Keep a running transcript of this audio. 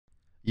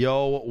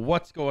Yo,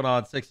 what's going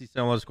on? Sexy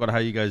Samurai Squad, how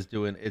you guys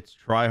doing? It's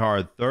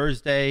Tryhard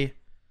Thursday,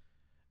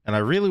 and I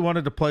really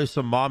wanted to play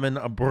some Mom and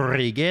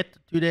Brigette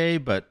today,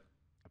 but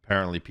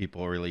apparently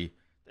people really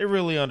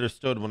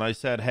understood when I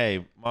said,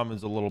 hey,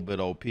 Mom's a little bit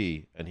OP,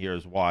 and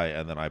here's why,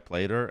 and then I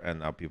played her,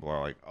 and now people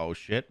are like, oh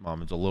shit,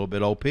 Mom's a little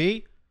bit OP,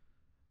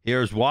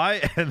 here's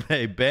why, and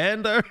they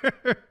banned her.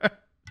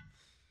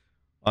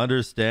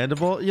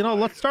 Understandable. You know,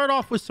 let's start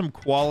off with some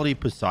quality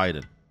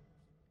Poseidon.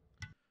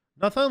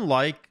 Nothing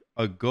like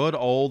a good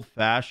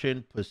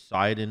old-fashioned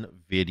Poseidon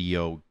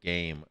video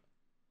game.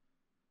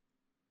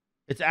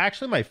 It's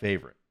actually my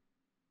favorite.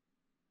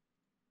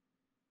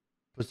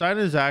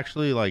 Poseidon is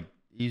actually, like,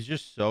 he's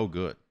just so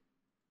good.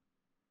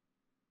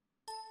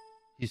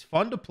 He's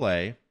fun to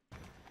play.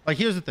 Like,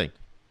 here's the thing.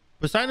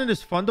 Poseidon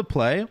is fun to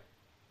play,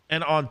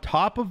 and on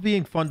top of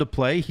being fun to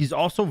play, he's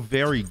also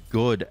very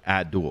good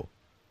at Duel.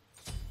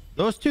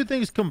 Those two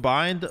things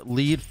combined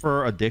lead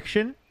for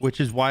addiction,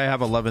 which is why I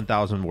have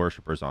 11,000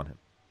 worshippers on him.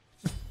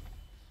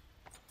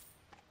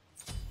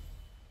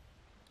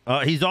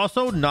 He's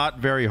also not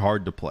very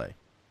hard to play,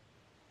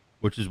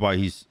 which is why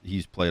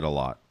he's played a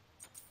lot.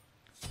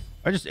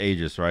 I just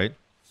Aegis, right?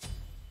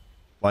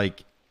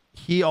 Like,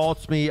 he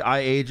ults me, I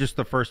Aegis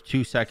the first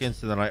 2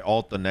 seconds, and then I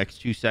ult the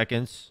next 2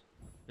 seconds.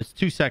 It's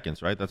 2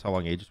 seconds, right? That's how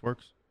long Aegis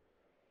works.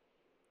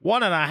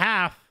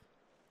 1.5.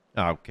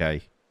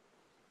 Okay.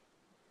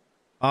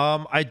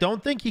 I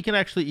don't think he can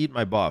actually eat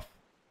my buff.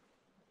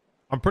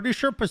 I'm pretty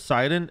sure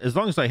Poseidon, as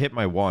long as I hit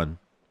my 1.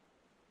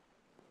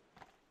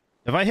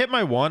 If I hit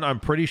my 1, I'm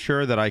pretty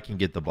sure that I can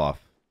get the buff.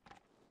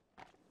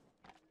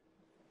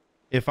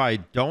 If I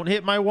don't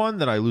hit my 1,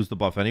 then I lose the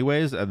buff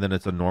anyways, and then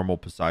it's a normal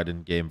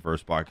Poseidon game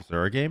versus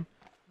Bakasura game.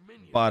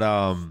 But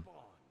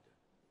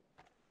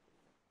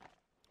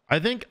I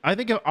think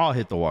I'll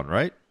hit the 1,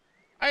 right?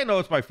 I know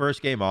it's my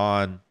first game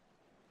on.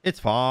 It's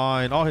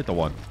fine. I'll hit the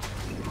 1.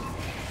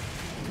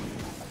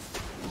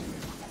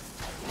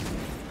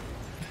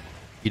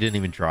 He didn't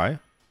even try.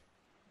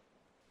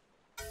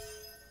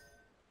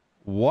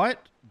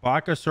 What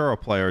Bakasura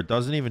player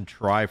doesn't even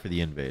try for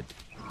the invade?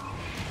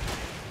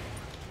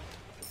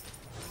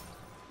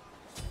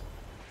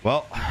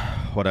 Well,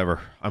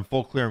 whatever. I'm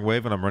full clearing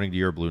wave and I'm running to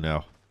your blue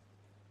now.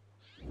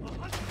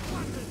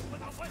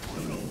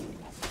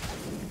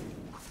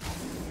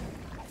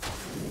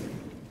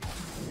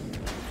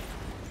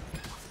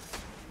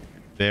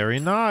 Very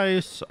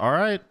nice. All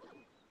right.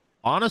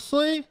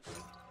 Honestly,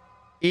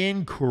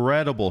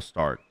 incredible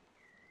start.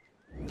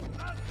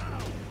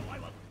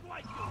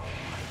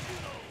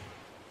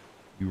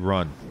 You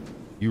run.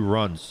 You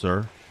run,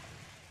 sir.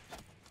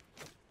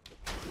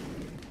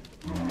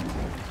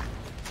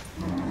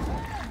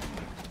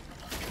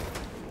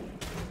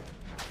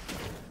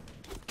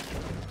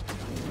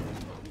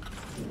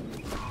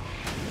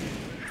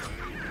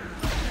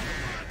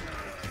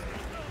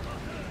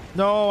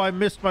 No, I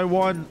missed my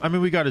 1. I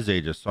mean, we got his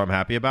Aegis, so I'm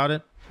happy about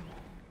it.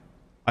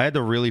 I had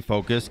to really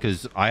focus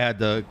because I had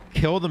to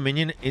kill the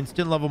minion,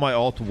 instant level my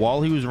ult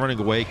while he was running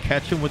away,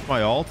 catch him with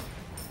my ult,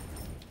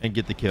 and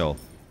get the kill.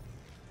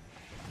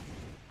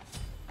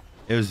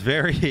 It was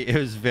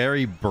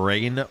very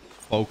brain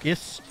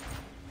focused,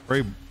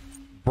 very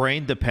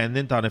brain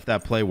dependent on if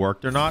that play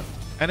worked or not.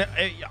 And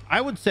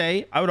I would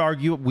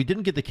argue we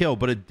didn't get the kill,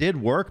 but it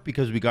did work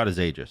because we got his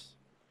Aegis.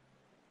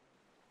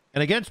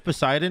 And against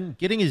Poseidon,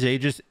 getting his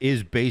Aegis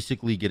is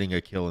basically getting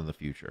a kill in the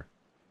future.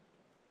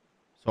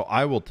 So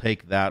I will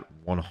take that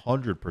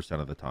 100%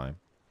 of the time.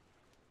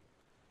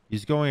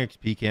 He's going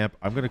XP camp.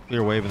 I'm going to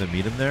clear wave and then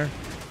meet him there.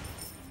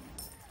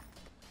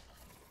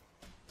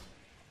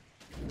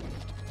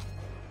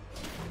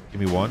 Give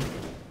me 1.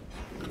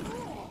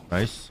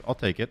 Nice. I'll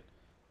take it.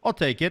 I'll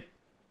take it.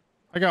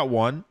 I got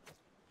 1.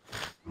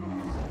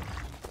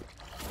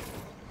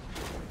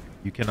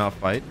 You cannot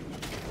fight.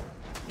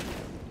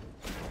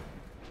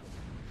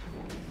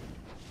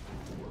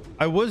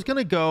 I was going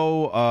to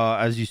go,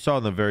 as you saw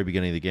in the very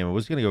beginning of the game, I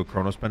was going to go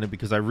Chronos Pendant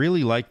because I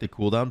really like the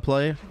cooldown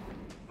play.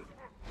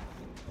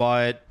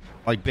 But,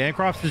 like,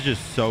 Bancrofts is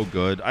just so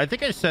good. I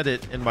think I said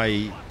it in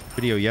my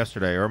video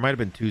yesterday, or it might have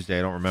been Tuesday,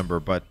 I don't remember.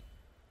 But,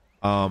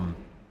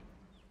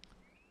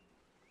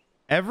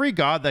 every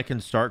god that can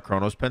start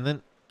Chronos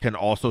Pendant can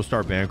also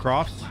start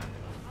Bancrofts.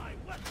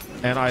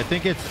 And I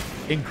think it's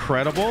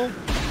incredible.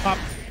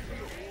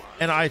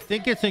 And I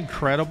think it's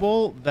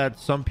incredible that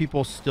some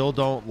people still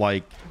don't,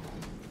 like,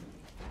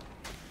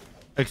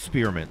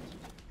 experiment.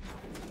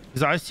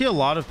 Because I see a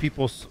lot of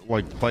people,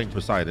 like, playing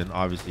Poseidon.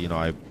 Obviously, you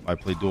know, I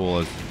play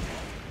Duel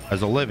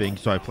as a living,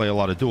 so I play a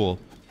lot of Duel.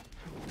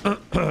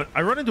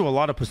 I run into a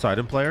lot of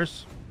Poseidon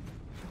players.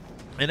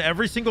 And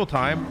every single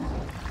time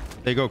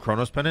they go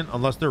Chronos Pendant,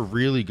 unless they're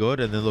really good,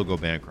 and then they'll go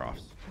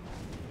Bancrofts.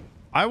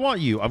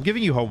 I'm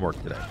giving you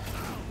homework today.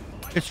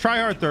 It's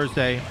Tryhard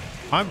Thursday.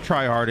 I'm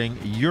tryharding.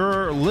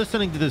 You're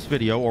listening to this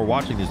video or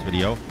watching this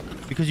video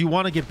because you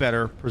want to get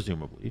better,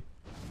 presumably.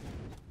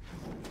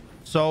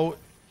 So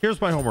here's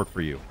my homework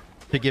for you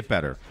to get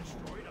better.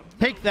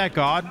 Take that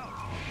god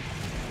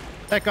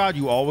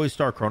you always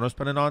start Chronos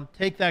Pendant on.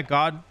 Take that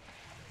god,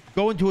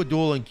 go into a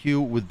duel in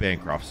queue with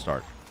Bancroft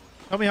start.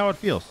 Tell me how it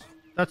feels.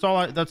 That's all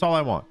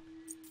I want.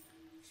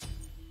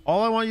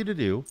 All I want you to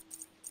do,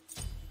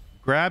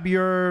 grab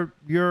your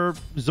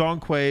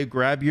Zonquay,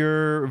 grab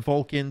your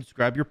Vulcans,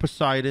 grab your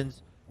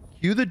Poseidons,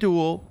 cue the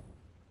duel,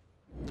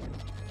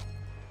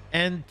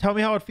 and tell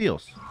me how it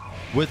feels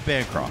with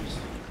Bancrofts.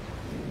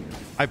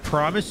 I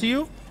promise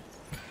you,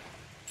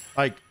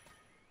 like,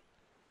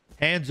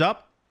 hands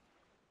up.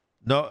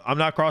 No, I'm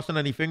not crossing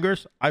any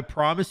fingers. I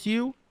promise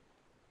you,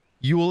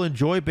 you will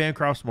enjoy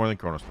Bancrofts more than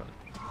Chronos Pendant.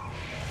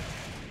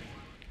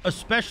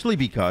 Especially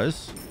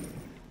because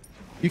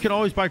you can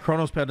always buy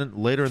Chronos Pendant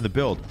later in the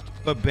build.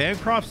 But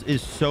Bancrofts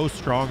is so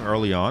strong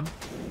early on.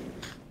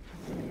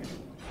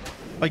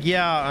 Like,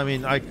 yeah, I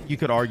mean, you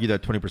could argue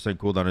that 20%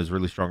 cooldown is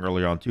really strong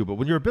early on too. But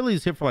when your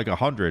abilities hit for like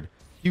 100,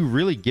 do you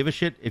really give a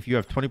shit if you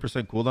have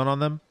 20% cooldown on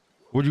them?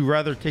 Would you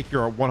rather take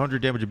your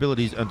 100 damage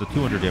abilities into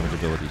 200 damage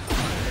abilities?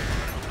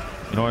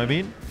 You know what I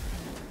mean?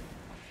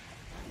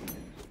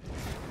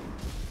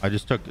 I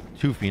just took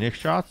 2 Phoenix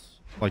shots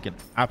like an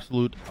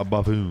absolute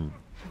buffoon.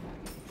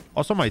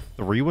 Also, my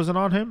 3 wasn't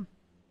on him.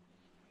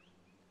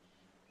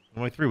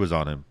 My 3 was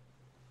on him.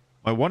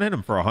 My 1 hit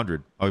him for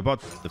 100. Oh, he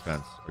bought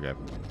defense. Okay.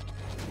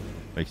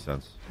 Makes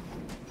sense.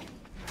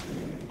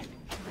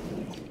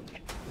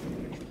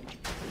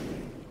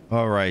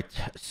 All right.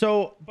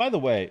 So, by the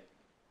way,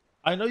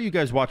 I know you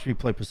guys watch me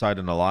play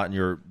Poseidon a lot,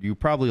 and you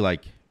probably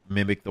like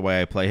mimic the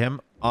way I play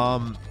him.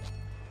 I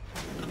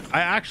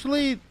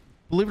actually,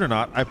 believe it or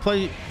not, I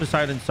play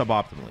Poseidon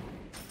suboptimally.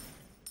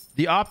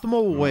 The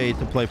optimal way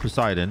to play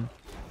Poseidon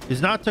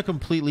is not to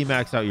completely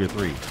max out your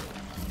 3.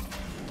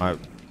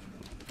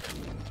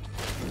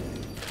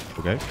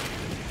 Okay.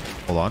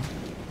 Hold on.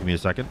 Give me a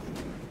second.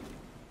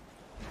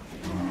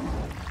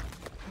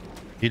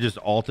 He just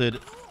ulted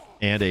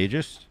and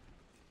Aegis.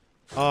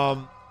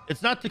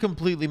 It's not to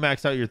completely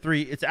max out your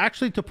 3. It's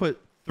actually to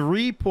put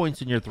 3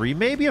 points in your 3.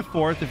 Maybe a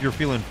 4th if you're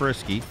feeling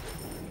frisky.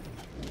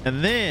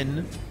 And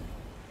then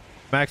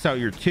max out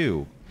your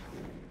 2.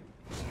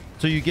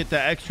 So you get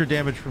that extra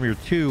damage from your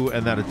 2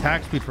 and that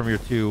attack speed from your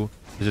 2.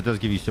 Because it does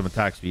give you some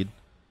attack speed.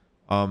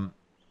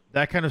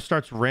 That kind of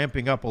starts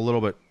ramping up a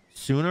little bit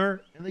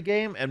sooner in the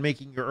game and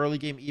making your early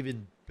game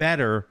even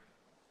better.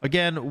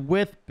 Again,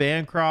 with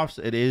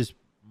Bancrofts, it is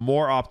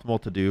more optimal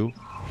to do.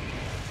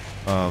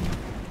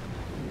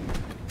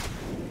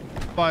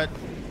 But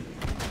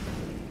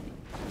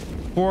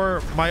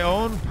for my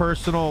own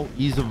personal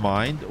ease of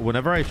mind,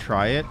 whenever I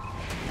try it,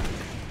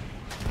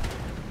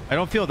 I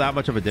don't feel that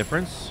much of a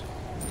difference.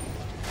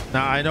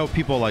 Now, I know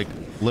people like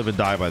live and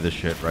die by this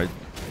shit, right?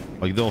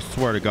 Like, they'll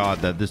swear to God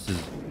that this is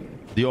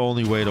the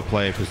only way to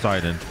play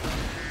Poseidon.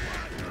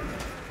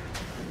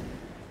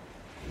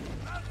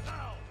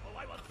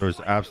 There's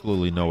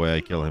absolutely no way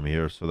I kill him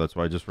here, so that's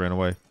why I just ran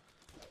away.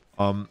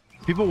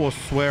 People will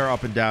swear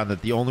up and down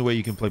that the only way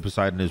you can play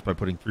Poseidon is by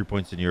putting 3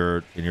 points in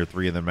your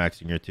 3 and then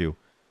maxing your 2.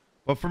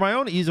 But for my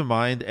own ease of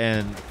mind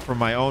and for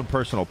my own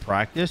personal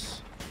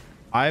practice,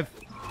 I've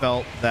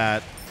felt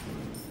that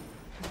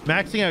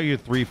maxing out your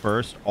 3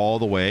 first all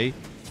the way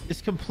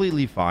is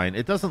completely fine.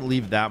 It doesn't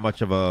leave that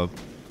much of a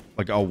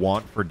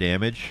want for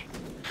damage.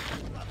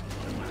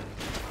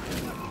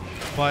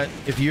 But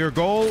if your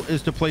goal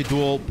is to play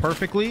Duel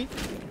perfectly,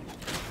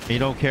 and you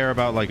don't care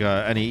about like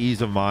any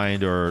ease of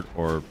mind or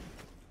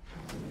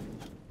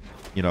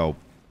you know,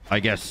 I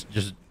guess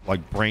just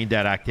like brain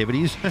dead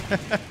activities,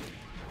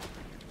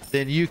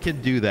 then you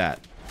can do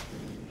that.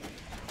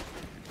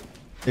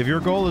 If your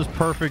goal is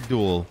perfect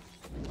Duel,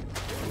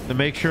 then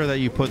make sure that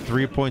you put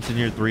 3 points in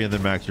your 3 and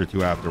then max your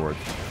 2 afterwards.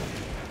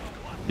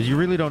 Because you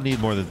really don't need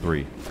more than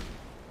 3.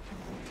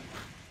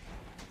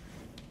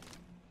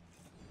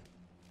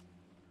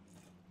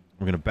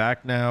 We're going to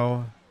back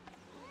now.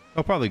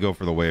 I'll probably go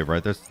for the wave,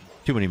 right? There's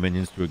too many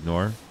minions to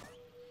ignore.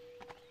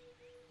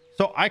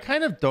 So I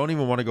kind of don't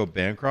even want to go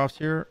Bancrofts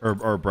here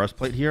or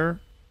Breastplate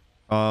here.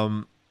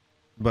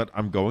 But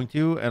I'm going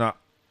to. And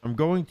I'm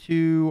going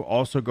to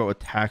also go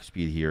attack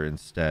speed here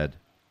instead.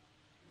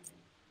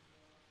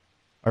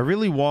 I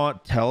really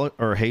want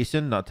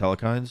Hasten, not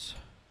Telekines.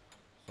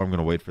 So I'm going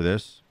to wait for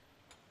this.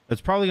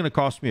 It's probably going to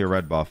cost me a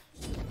red buff.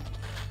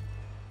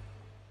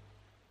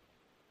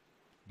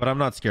 But I'm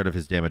not scared of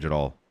his damage at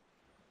all.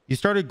 He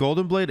started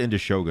Golden Blade into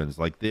Shoguns.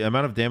 Like, the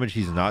amount of damage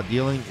he's not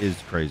dealing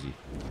is crazy.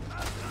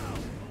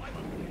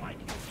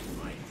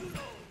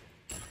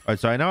 Alright,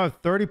 so I now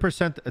have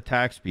 30%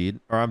 attack speed.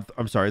 Or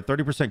I'm sorry,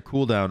 30%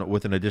 cooldown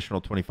with an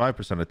additional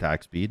 25%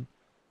 attack speed.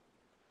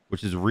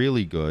 Which is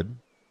really good.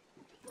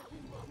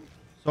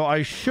 So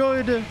I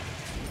should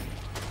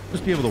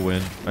just be able to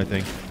win, I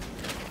think.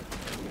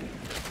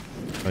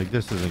 Like,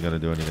 this isn't going to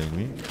do anything to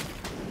me.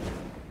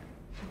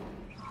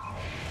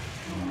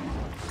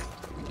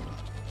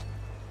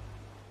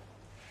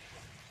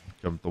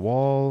 Jump the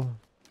wall.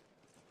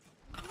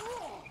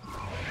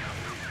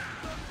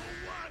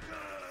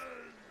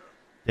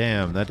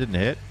 Damn, that didn't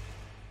hit.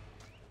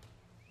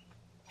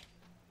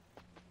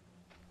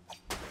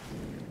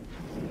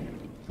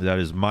 That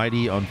is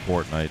mighty on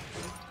Fortnite.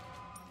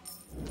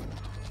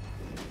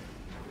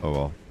 Oh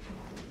well.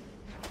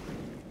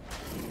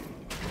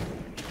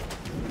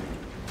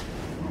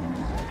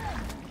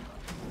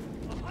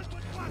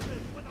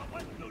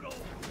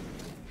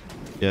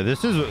 Yeah,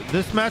 this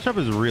matchup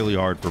is really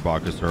hard for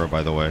Bakasura,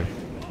 by the way.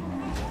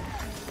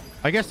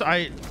 I guess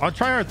on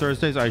Tryhard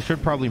Thursdays, I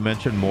should probably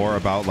mention more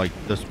about like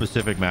the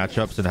specific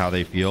matchups and how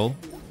they feel.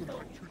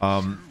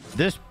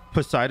 This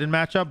Poseidon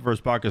matchup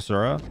versus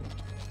Bakasura,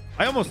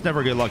 I almost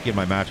never get lucky in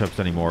my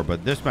matchups anymore,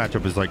 but this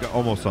matchup is like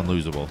almost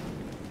unlosable.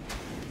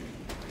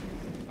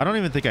 I don't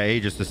even think I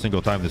aegis a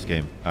single time this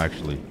game,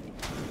 actually.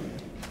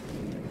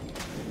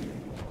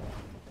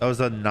 That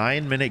was a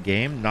 9-minute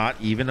game, not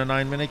even a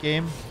 9-minute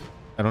game.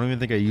 I don't even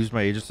think I used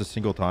my aegis a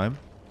single time.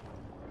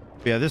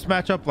 But yeah, this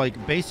matchup,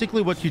 like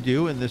basically what you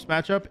do in this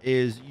matchup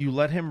is you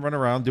let him run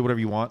around, do whatever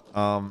you want.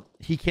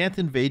 He can't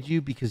invade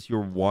you because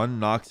your 1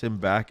 knocks him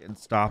back and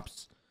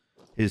stops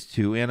his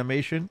 2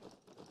 animation,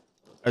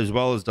 as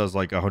well as does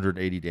like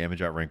 180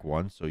 damage at rank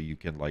 1. So you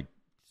can like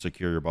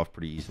secure your buff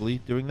pretty easily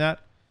doing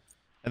that.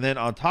 And then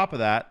on top of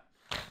that,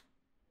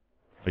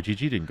 my GG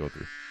didn't go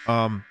through.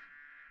 On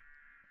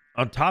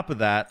top of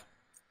that,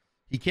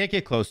 he can't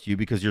get close to you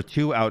because your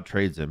 2 out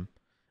trades him.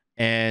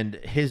 And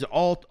his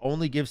ult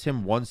only gives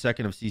him 1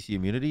 second of CC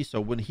immunity.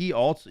 So when he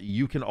ults,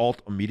 you can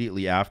ult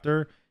immediately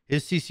after.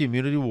 His CC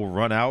immunity will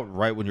run out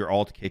right when your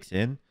ult kicks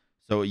in.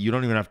 So you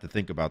don't even have to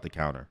think about the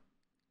counter.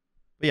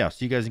 But yeah,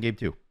 see you guys in game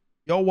 2.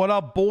 Yo, what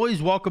up,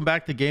 boys? Welcome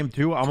back to game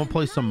 2. I'm going to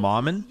play some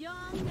Mommin.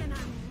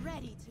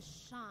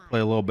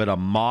 Play a little bit of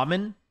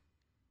Mommin.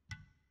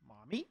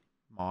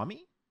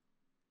 Mommy?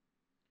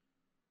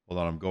 Hold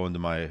on, I'm going to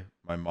my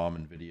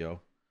Mommin video.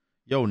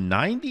 Yo,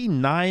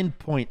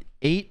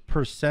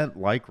 99.8%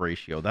 like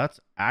ratio. That's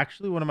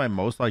actually one of my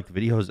most liked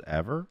videos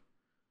ever.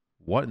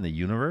 What in the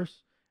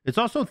universe? It's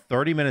also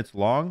 30 minutes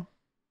long,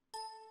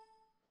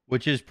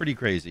 which is pretty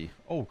crazy.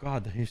 Oh,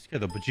 God, you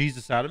scared the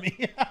bejesus out of me.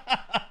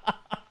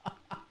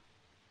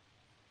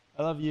 I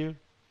love you.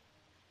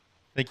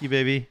 Thank you,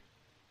 baby.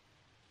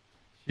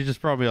 She just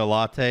brought me a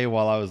latte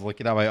while I was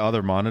looking at my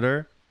other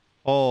monitor.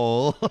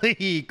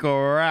 Holy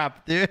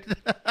crap, dude.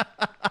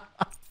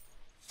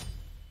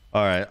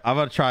 All right, I'm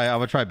gonna try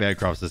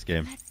Bancrofts this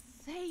game. Let's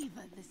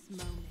savor this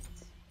moment.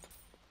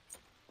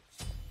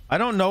 I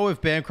don't know if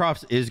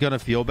Bancrofts is gonna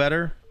feel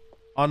better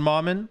on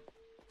Mommin,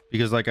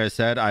 because like I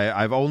said,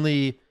 I've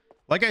only,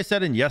 like I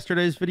said in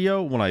yesterday's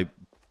video when I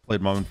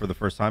played Mommin for the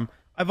first time,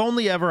 I've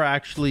only ever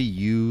actually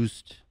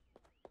used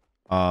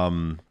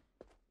like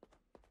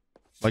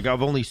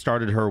I've only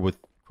started her with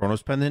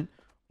Chronos Pendant,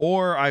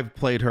 or I've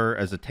played her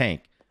as a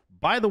tank.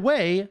 By the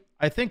way,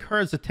 I think her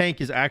as a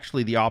tank is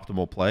actually the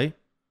optimal play.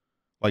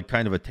 Like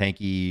kind of a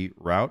tanky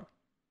route.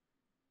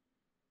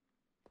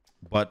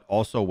 But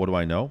also, what do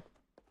I know?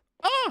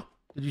 Ah!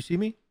 Did you see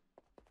me?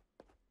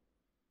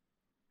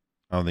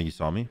 I don't think he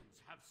saw me.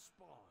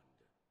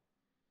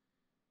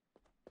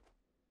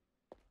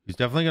 He's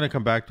definitely going to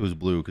come back to his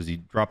blue because he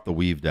dropped the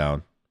weave down.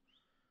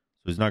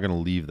 So he's not going to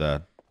leave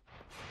that.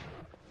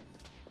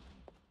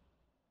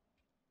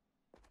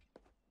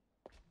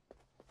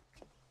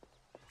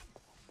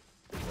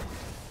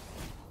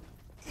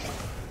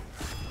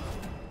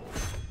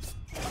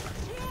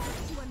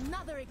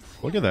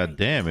 Look at that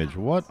damage.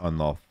 What on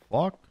the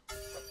fuck?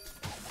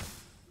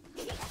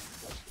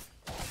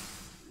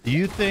 Do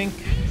you think...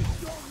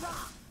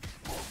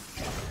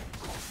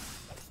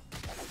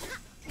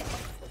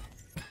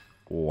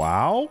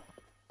 Wow.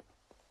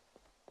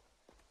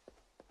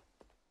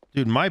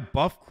 Dude, my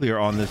buff clear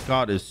on this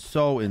god is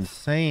so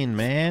insane,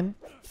 man.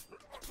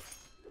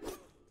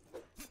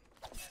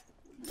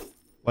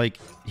 Like,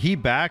 he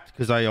backed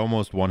because I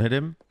almost one-hit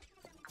him.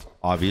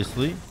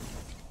 Obviously.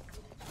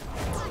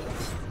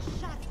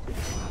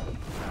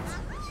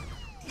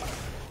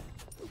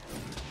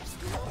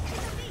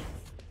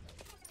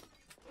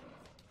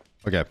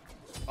 Okay.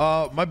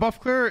 My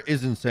buff clear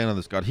is insane on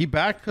this god. He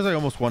backed because I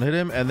almost one-hit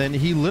him, and then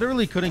he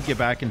literally couldn't get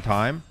back in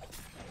time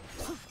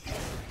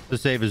to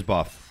save his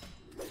buff.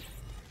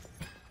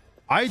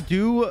 I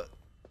do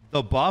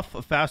the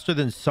buff faster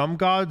than some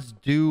gods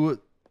do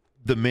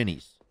the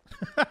minis.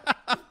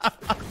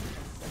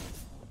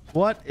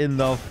 What in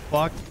the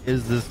fuck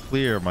is this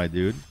clear, my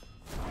dude?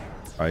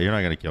 All right, you're not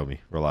going to kill me.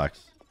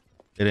 Relax.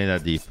 It ain't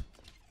that deep.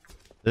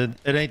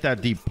 It ain't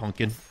that deep,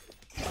 pumpkin.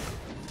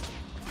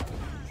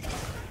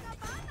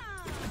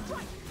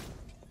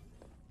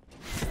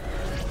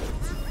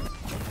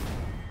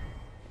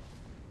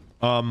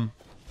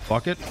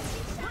 Fuck it.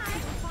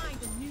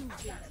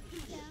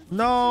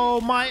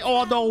 No, my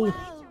auto.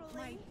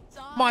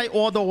 My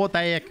auto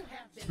attack.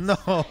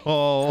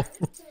 No.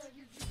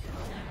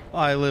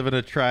 I live in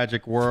a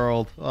tragic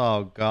world.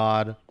 Oh,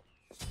 God.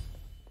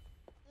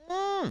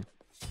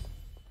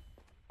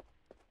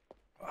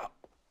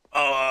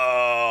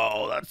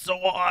 Oh, that's so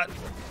hot.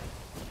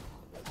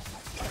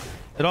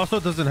 It also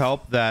doesn't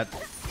help that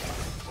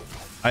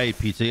I ate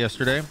pizza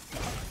yesterday.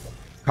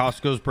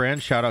 Costco's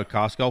brand, shout out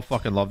Costco.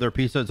 Fucking love their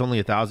pizza. It's only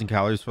 1,000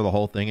 calories for the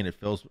whole thing, and it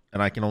fills,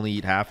 and I can only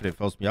eat half, and it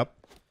fills me up.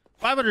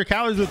 500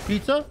 calories with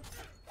pizza?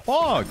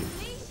 Fog.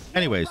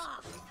 Anyways,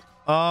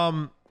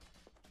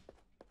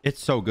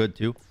 it's so good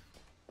too.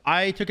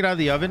 I took it out of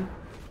the oven,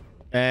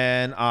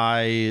 and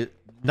I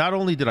not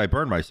only did I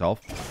burn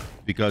myself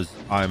because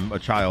I'm a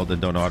child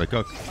and don't know how to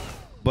cook,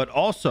 But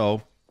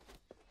also,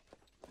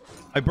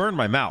 I burned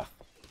my mouth.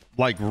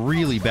 Like,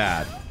 really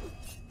bad.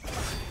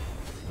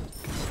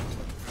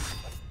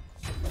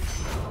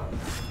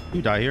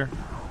 You die here?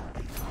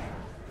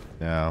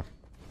 No.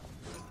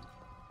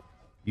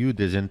 You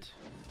didn't.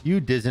 You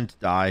didn't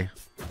die.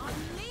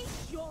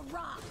 Unleash your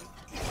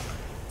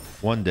wrath.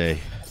 One day.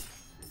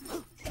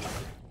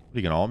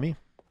 You can ult me?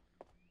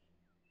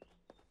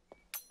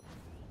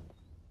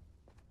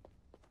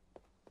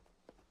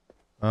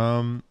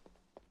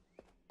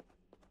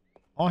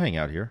 I'll hang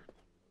out here.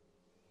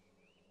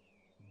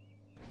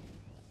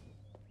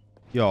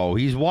 Yo,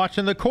 he's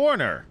watching the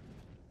corner.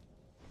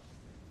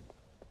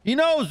 He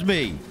knows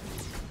me.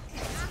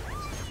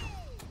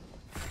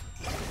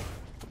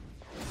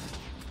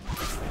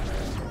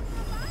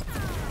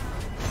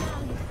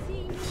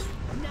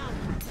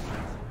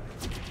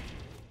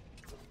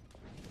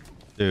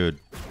 Dude.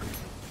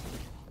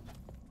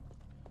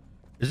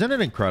 Isn't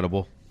it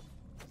incredible?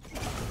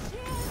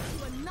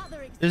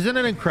 Isn't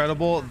it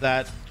incredible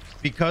that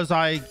because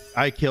I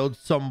killed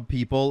some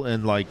people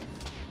in like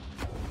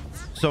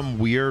some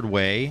weird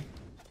way,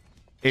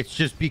 it's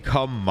just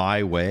become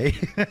my way?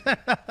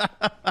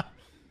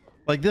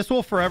 Like, this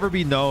will forever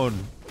be known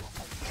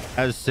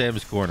as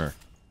Sam's Corner.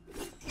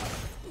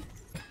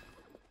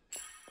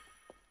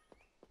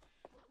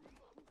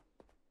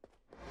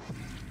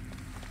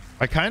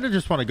 I kind of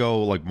just want to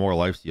go like more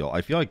lifesteal.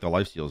 I feel like the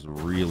lifesteal is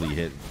really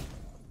hitting.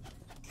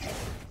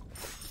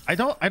 I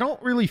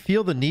don't really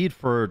feel the need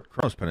for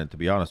Chronos Pendant, to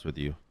be honest with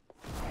you.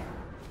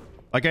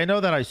 Like, I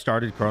know that I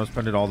started Chronos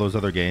Pendant all those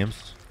other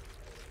games,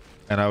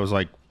 and I was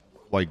like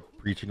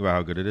preaching about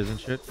how good it is and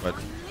shit, but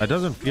it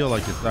doesn't feel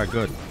like it's that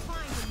good.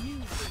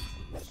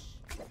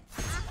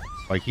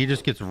 Like, he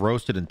just gets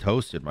roasted and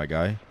toasted, my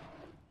guy.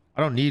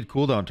 I don't need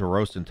cooldown to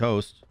roast and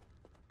toast.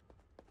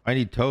 I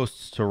need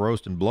toasts to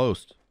roast and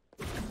bloast.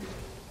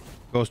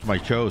 Ghost my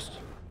toast.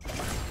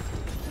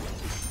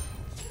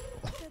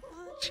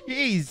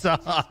 Jesus.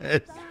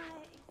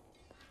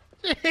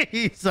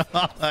 Jesus.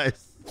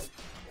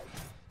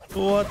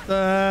 What the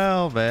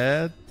hell,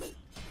 man?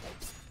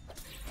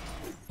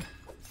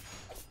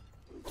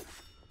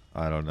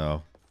 I don't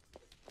know.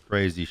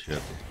 Crazy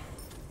shit.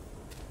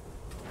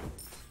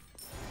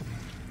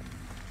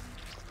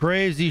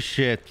 Crazy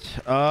shit.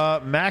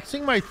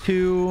 Maxing my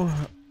 2.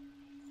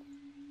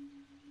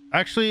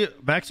 Actually,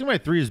 maxing my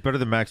 3 is better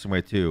than maxing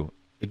my 2.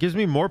 It gives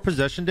me more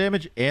possession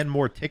damage and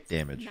more tick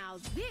damage. Now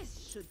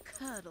this should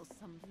curdle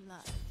some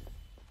blood.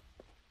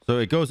 So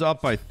it goes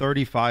up by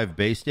 35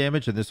 base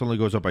damage, and this only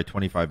goes up by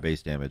 25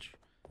 base damage.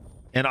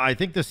 And I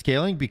think the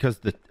scaling, because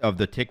of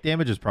the tick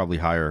damage, is probably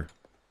higher.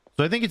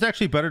 So I think it's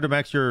actually better to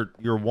max your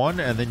 1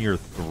 and then your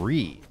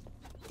 3.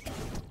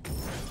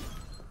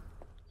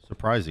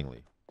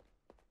 Surprisingly.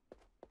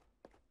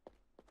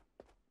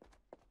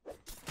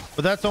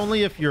 But that's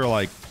only if you're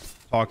like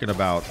talking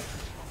about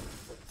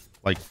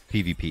like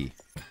PvP.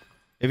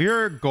 If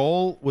your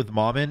goal with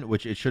Mammon,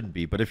 which it shouldn't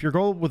be, but if your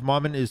goal with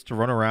Mammon is to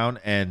run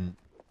around and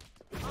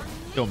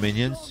kill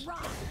minions,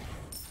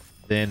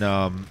 then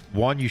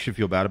 1, you should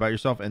feel bad about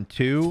yourself, and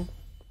 2,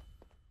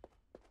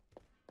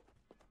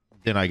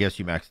 then I guess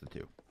you max the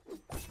 2.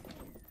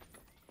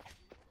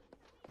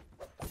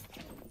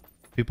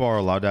 People are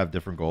allowed to have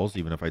different goals,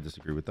 even if I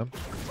disagree with them.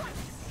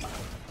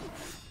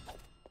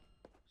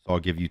 So I'll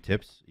give you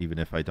tips, even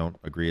if I don't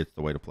agree it's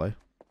the way to play.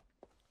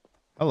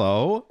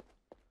 Hello?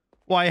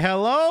 Why,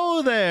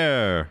 hello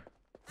there!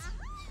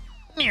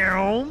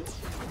 Meow.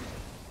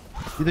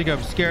 You think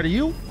I'm scared of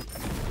you?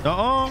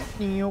 Uh-oh.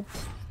 Meow.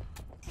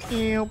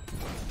 Meow.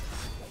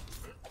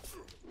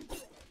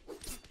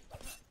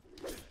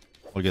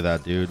 Look at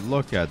that, dude.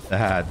 Look at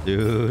that,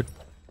 dude.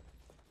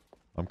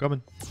 I'm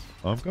coming.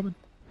 I'm coming.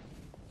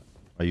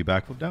 Are you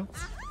backflip down?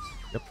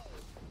 Yep.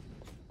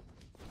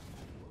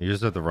 You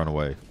just have to run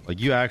away. Like,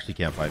 you actually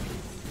can't fight me.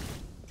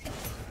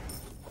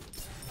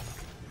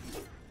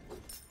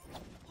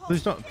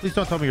 Please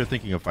don't tell me you're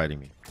thinking of fighting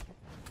me.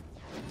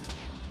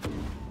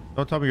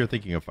 Don't tell me you're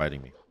thinking of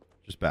fighting me.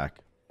 Just back.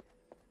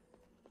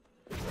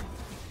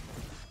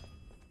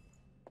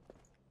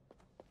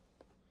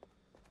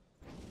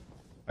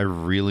 I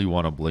really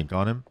want to blink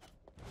on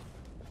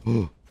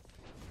him.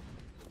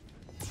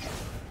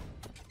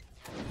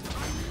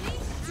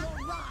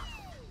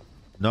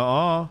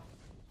 No.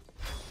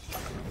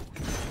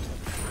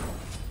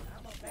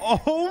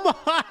 Oh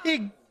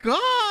my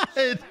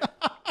god!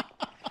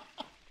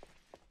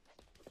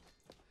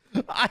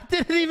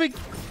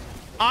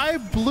 I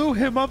blew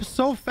him up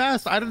so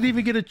fast. I didn't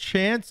even get a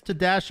chance to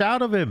dash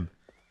out of him.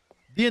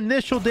 The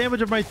initial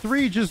damage of my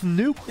 3 just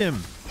nuked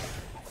him.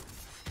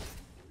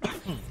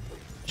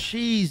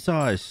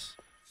 Jesus.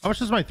 How much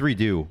does my 3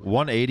 do?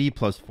 180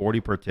 plus 40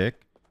 per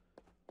tick.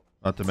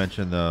 Not to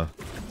mention the...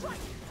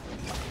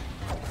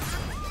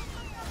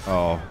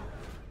 Oh.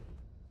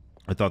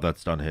 I thought that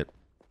stun hit.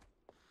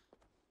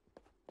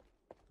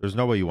 There's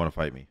no way you want to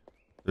fight me.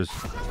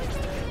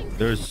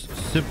 There's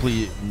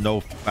simply no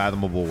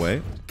fathomable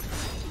way.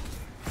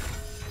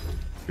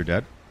 You're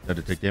dead. Dead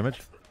to take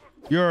damage.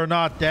 You're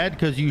not dead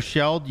because you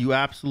shelled, you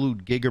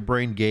absolute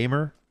gigabrain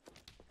gamer.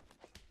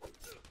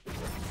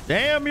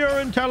 Damn your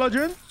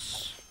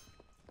intelligence.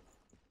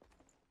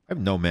 I have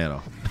no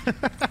mana.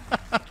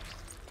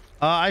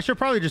 I should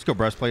probably just go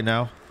breastplate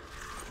now.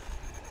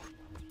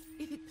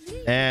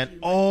 And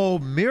oh,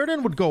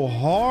 Mirrodin would go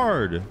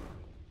hard.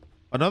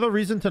 Another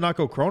reason to not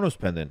go Chronos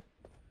Pendant.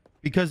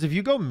 Because if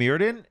you go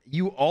Mirrodin,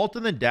 you ult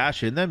and then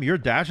dash in them, your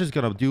dash is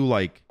going to do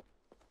like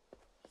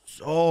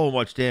so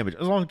much damage.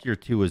 As long as your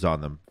 2 is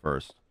on them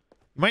first.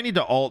 You might need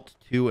to ult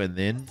 2 and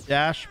then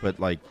dash, but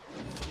like...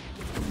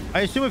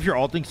 I assume if you're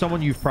ulting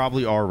someone, you've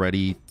probably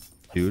already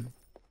 2'd.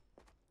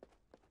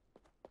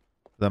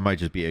 That might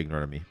just be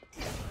ignorant of me.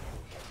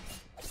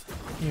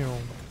 Ew.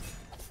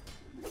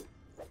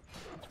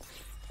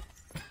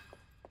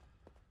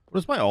 What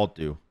does my ult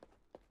do?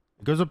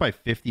 It goes up by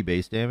 50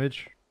 base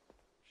damage?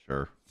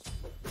 Sure.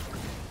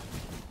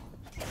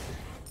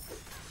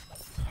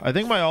 I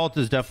think my ult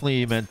is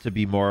definitely meant to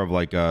be more of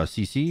like a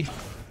CC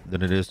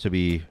than it is to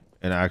be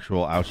an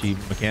actual ouchie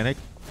mechanic.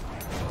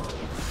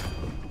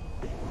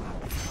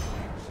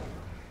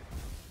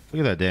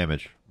 Look at that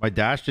damage. My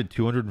dash did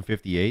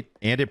 258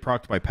 and it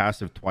procced my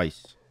passive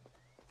twice.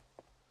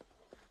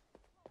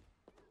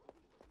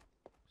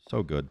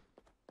 So good.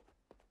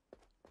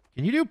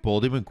 Can you do Bull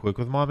Demon quick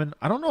with Momin?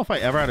 I don't know if I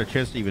ever had a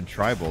chance to even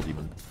try Bull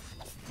Demon.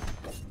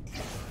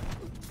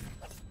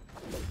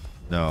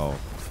 No.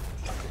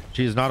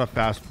 She is not a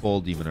fast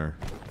Bull Demoner.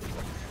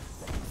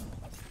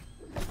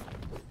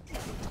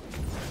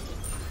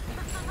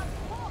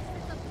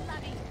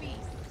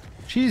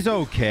 She's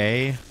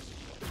okay.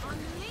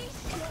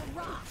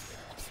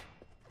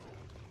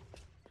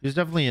 She's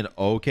definitely an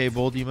okay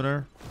Bull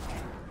Demoner.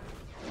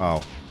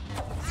 Oh.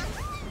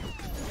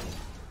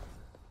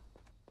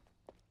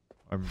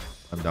 I'm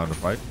down to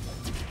fight.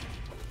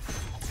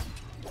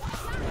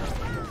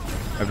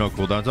 I have no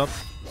cooldowns up.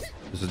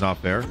 This is not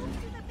fair.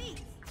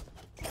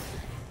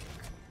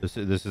 This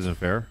isn't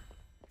fair.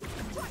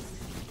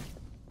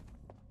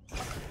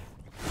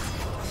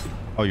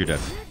 Oh, you're dead.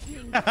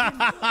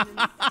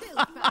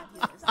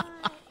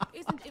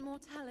 Isn't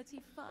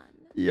immortality fun?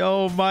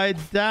 Yo, my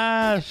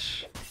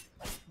dash.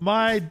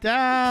 My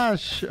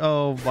dash.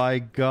 Oh my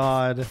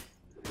god.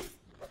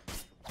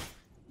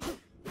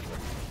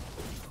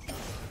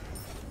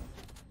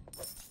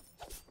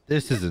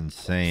 This is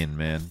insane,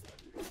 man.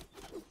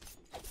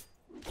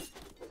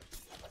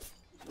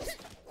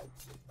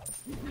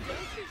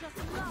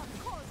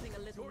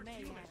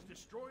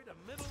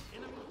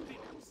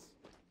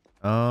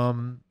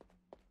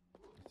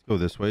 Let's go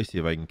this way, see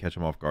if I can catch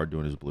him off guard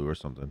doing his blue or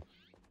something.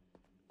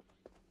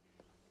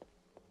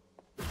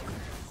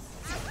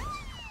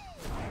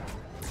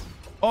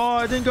 Oh,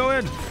 I didn't go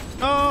in.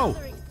 No.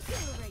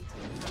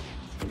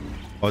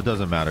 Oh, it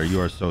doesn't matter. You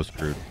are so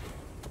screwed.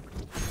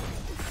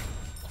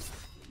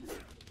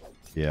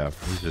 Yeah,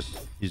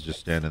 he's just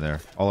standing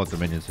there. I'll let the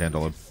minions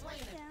handle him.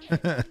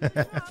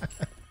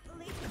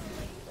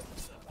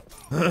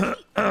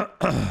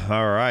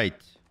 All right.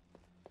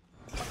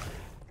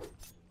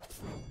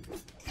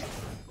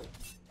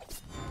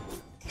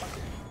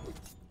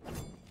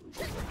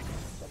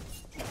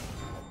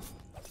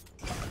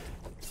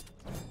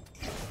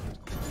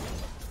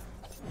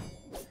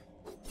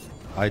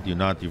 I do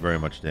not do very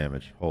much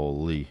damage.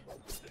 Holy.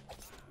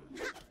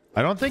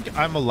 I don't think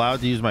I'm allowed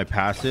to use my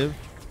passive,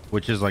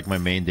 which is like my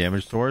main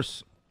damage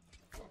source,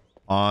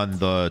 on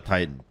the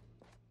Titan.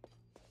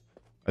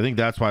 I think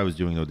that's why I was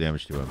doing no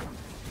damage to him.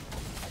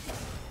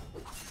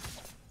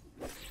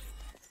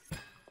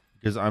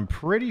 Because I'm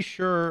pretty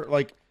sure,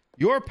 like,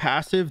 your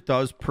passive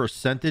does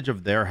percentage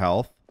of their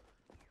health,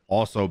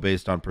 also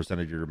based on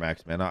percentage of your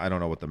max mana. I don't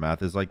know what the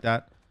math is like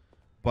that,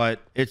 but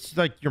it's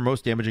like your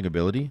most damaging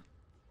ability.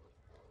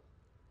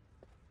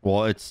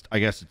 Well, I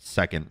guess it's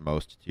second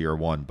most to your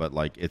 1, but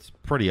like it's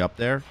pretty up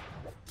there.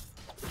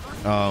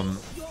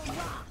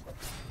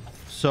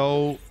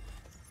 So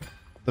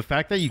the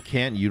fact that you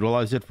can't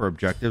utilize it for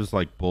objectives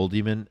like Bull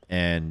Demon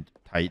and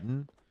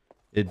Titan,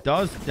 it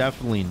does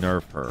definitely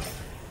nerf her.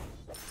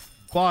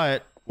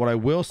 But what I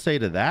will say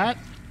to that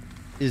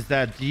is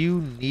that, do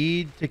you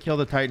need to kill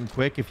the Titan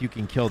quick if you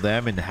can kill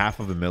them in half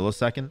of a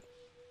millisecond?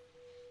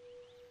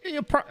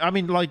 I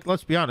mean, like,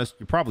 let's be honest,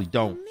 you probably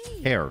don't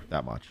care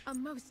that much. A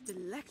most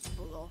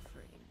delectable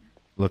offering.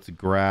 Let's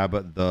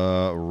grab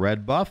the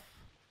red buff,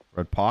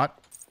 red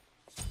pot.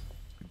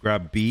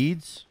 Grab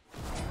beads.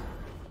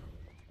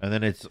 And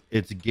then it's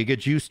Giga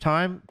Juice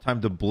time.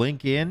 Time to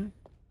blink in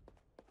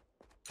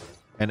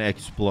and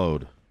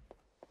explode.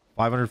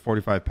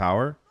 545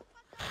 power.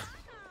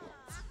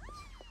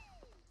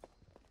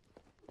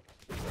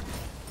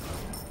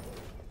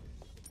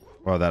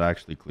 Wow, that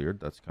actually cleared.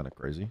 That's kind of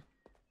crazy.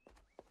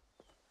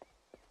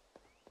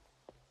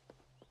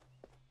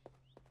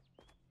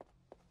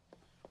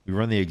 We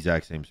run the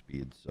exact same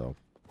speed, so.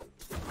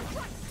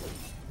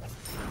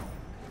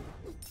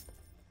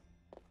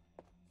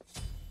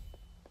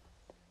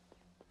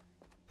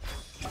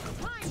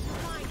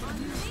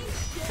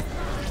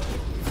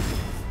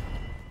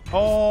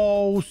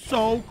 Oh,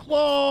 so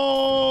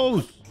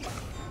close!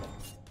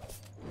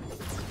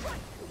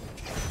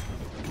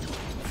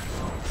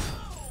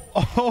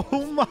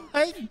 Oh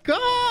my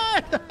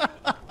god!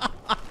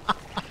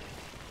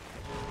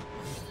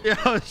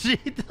 Yo, she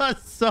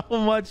does so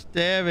much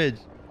damage.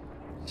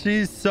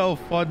 She's so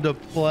fun to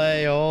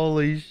play.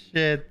 Holy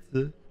shit.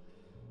 All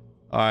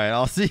right,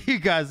 I'll see you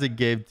guys in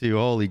game 2.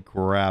 Holy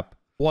crap.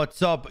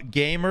 What's up,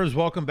 gamers?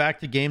 Welcome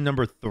back to game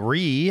number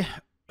 3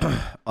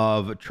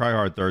 of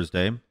Tryhard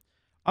Thursday.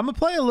 I'm going to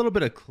play a little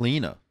bit of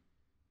Cleana.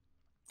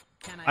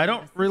 I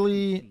don't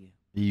really...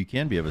 You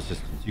can be of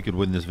assistance. You could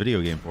win this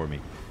video game for me.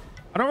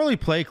 I don't really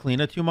play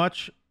Cleana too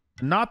much.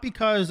 Not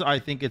because I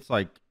think it's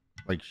like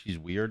she's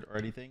weird or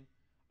anything.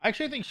 I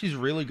actually think she's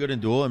really good in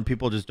Duel, and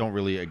people just don't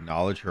really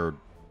acknowledge her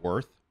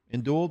worth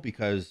in Duel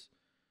because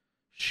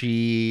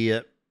she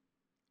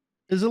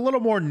is a little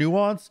more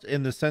nuanced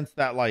in the sense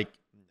that, like,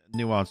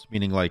 nuanced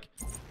meaning like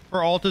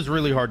her ult is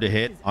really hard to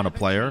hit on a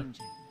player.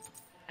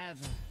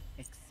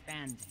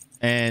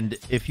 And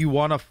if you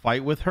want to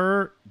fight with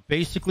her,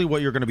 basically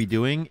what you're going to be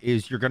doing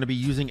is you're going to be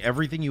using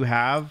everything you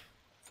have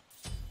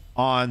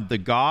on the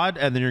god,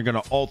 and then you're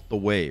going to ult the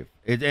wave.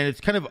 And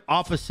it's kind of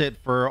opposite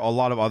for a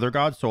lot of other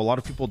gods, so a lot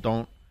of people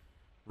don't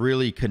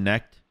really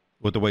connect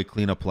with the way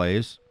Cleana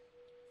plays.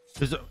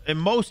 Because in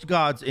most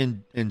gods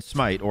in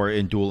Smite or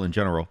in Duel in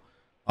general,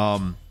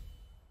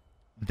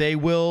 they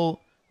will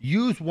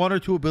use 1 or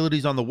 2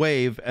 abilities on the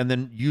wave and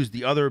then use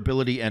the other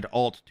ability and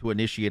ult to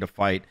initiate a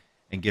fight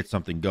and get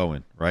something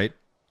going, right?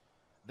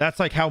 That's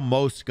like how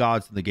most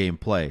gods in the game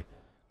play.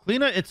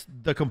 Cleana, it's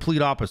the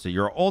complete opposite.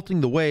 You're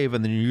ulting the wave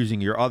and then you're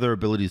using your other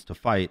abilities to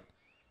fight,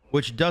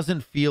 which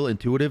doesn't feel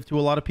intuitive to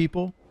a lot of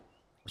people.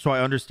 So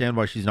I understand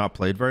why she's not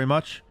played very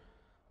much.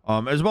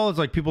 As well as,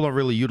 like, people don't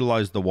really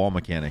utilize the wall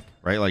mechanic,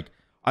 right? Like,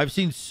 I've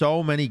seen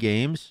so many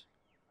games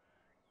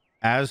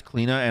as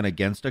Cleana and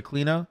against a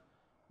Cleana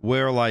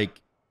where,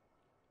 like,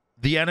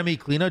 the enemy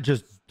Cleana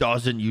just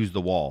doesn't use the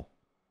wall.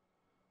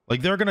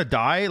 Like, they're going to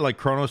die. Like,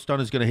 Chrono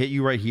Stun is going to hit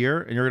you right here,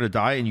 and you're going to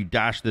die, and you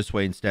dash this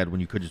way instead when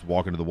you could just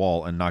walk into the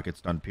wall and not get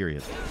stunned,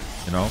 period.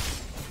 You know?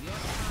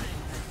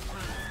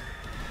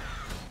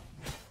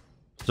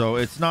 So,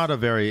 it's not a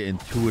very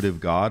intuitive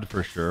god,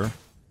 for sure.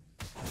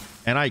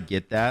 And I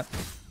get that.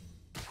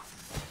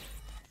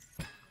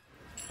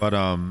 But,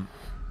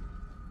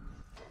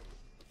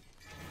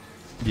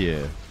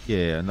 yeah,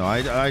 no,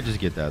 I just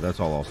get that. That's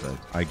all I'll say.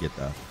 I get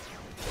that.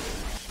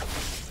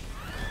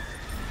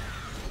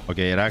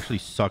 Okay, it actually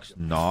sucks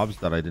knobs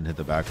that I didn't hit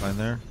the backline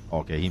there.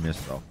 Okay, he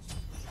missed, though.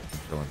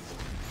 Chilling.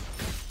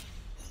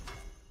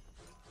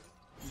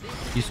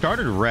 He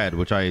started red,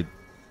 which I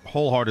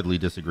wholeheartedly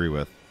disagree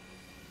with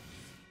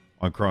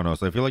on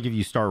Chronos. I feel like if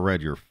you start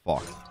red, you're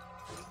fucked.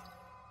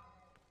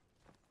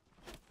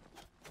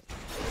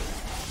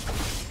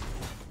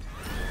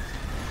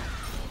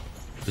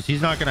 Because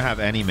he's not going to have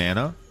any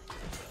mana.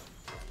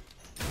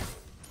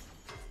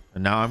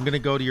 And now I'm going to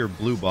go to your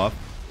blue buff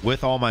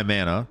with all my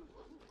mana.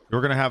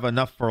 You're going to have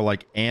enough for,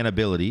 like, an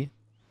ability.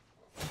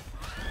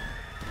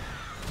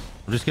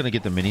 I'm just going to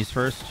get the minis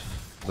first.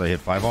 So I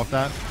hit 5 off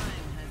that.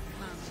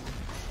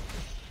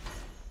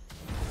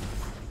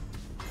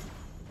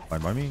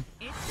 Fine by me.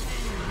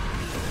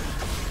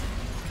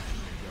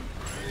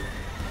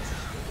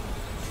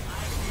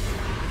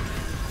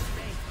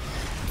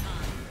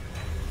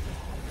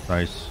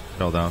 Nice.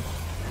 Fell down.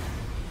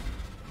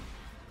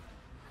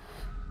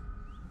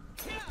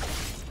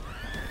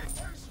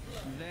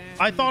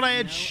 I thought I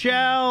had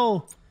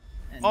shell.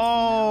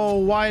 Oh,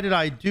 why did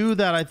I do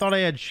that? I thought I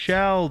had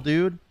shell,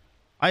 dude.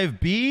 I have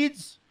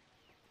beads.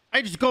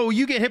 I just go,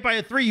 you get hit by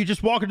a 3, you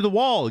just walk into the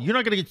wall. You're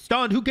not going to get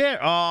stunned. Who cares?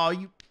 Oh,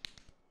 you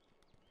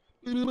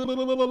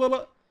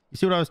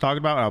see what I was talking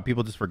about? How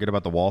people just forget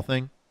about the wall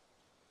thing?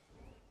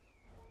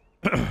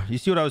 You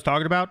see what I was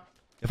talking about?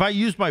 If I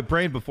used my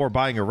brain before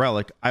buying a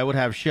relic, I would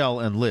have shell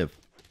and live.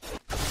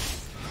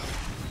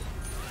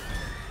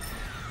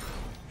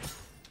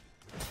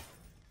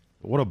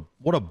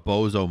 What a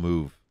bozo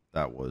move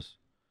that was.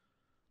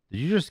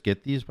 Did you just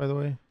get these, by the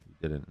way? You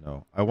didn't.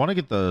 No. I want to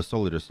get the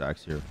soul eater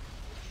stacks here.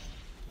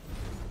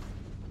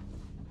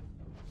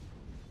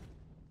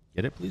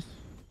 Get it, please?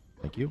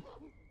 Thank you.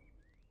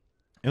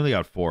 I only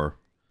got 4.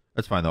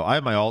 That's fine, though. I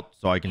have my ult,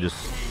 so I can just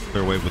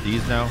clear wave with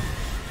these now.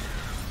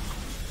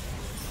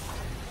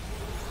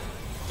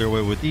 Clear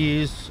wave with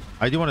these.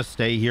 I do want to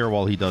stay here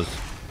while he does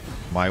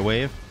my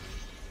wave.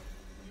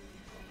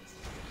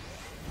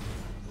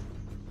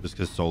 Just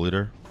because Soul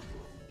Eater.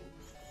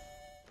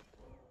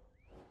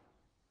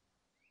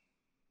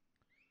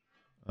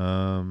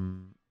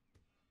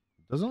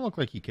 Doesn't look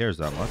like he cares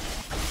that much.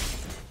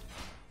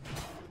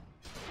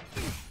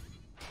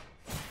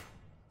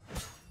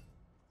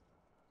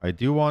 I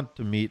do want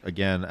to meet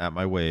again at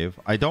my wave.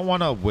 I don't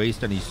want to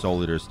waste any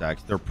Soul Eater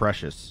stacks. They're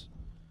precious.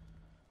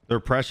 They're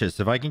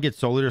precious. If I can get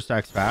Soul Eater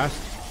stacks fast,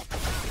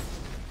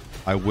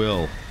 I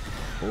will.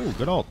 Oh,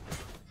 good ult.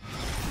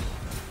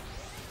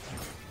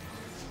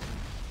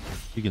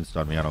 You can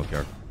stun me. I don't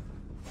care.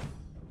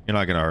 You're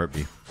not going to hurt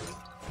me.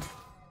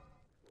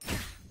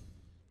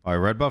 All right,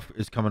 red buff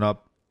is coming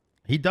up.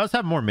 He does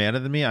have more mana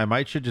than me.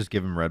 I should just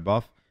give him red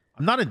buff.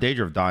 I'm not in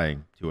danger of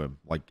dying to him,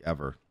 like,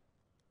 ever.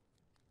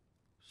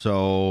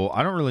 So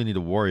I don't really need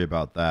to worry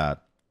about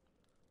that.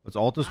 Let's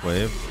ult this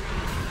wave.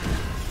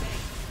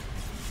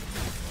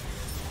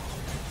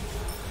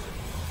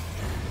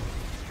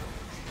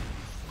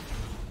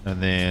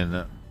 And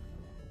then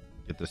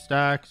get the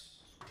stacks.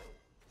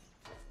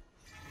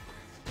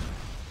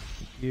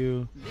 Thank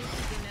you.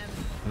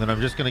 And then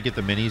I'm just going to get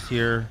the minis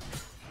here.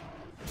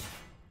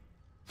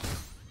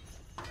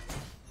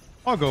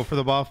 I'll go for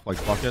the buff, like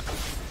fuck it.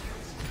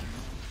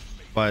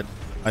 But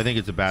I think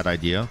it's a bad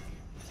idea.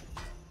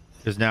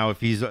 Because now if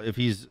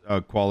he's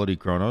a quality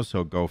Chronos,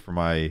 he'll go for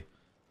my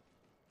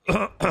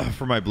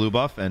for my blue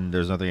buff, and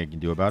there's nothing I can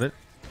do about it.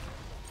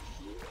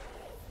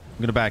 I'm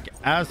gonna back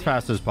as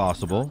fast as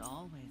possible.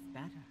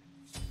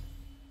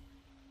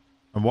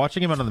 I'm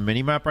watching him on the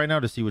mini map right now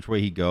to see which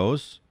way he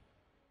goes.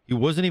 He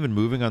wasn't even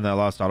moving on that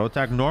last auto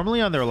attack.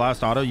 Normally on their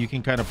last auto, you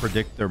can kind of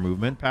predict their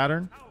movement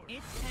pattern.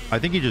 I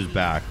think he just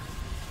backed.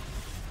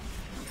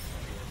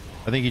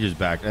 I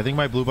think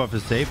my blue buff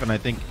is safe, and I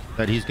think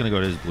that he's gonna go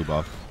to his blue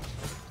buff.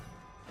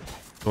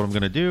 So what I'm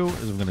going to do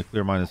is I'm going to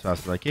clear mine as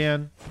fast as I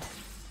can.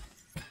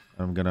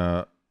 I'm going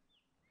to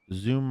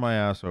zoom my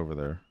ass over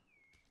there.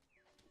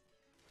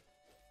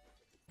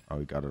 Oh,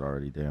 we got it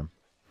already. Damn.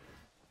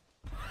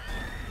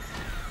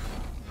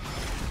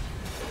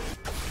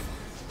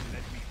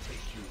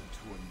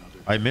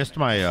 I missed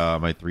my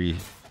my 3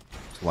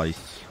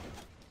 slice.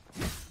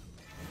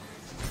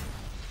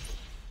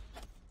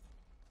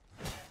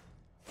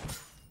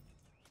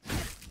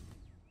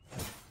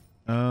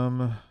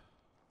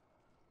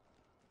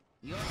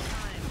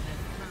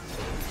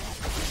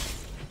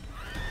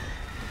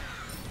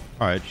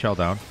 All right, shell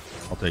down.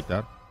 I'll take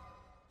that.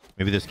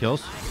 Maybe this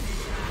kills.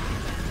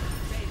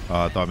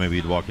 I thought maybe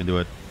he'd walk into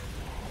it.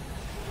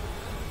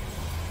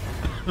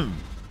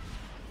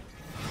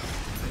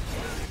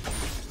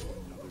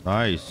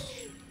 Nice.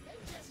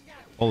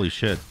 Holy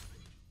shit.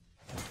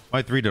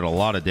 My 3 did a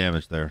lot of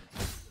damage there.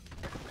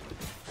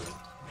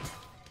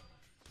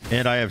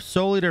 And I have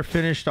Soul Eater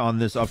finished on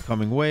this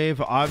upcoming wave.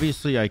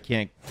 Obviously, I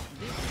can't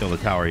kill the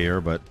tower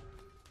here, but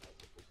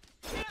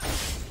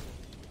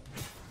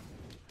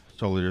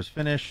Soul Eater's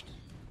finished.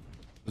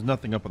 There's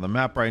nothing up on the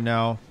map right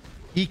now.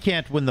 He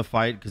can't win the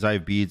fight because I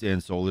have beads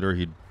and Soul Eater.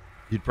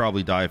 He'd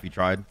probably die if he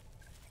tried.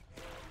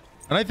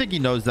 And I think he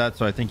knows that,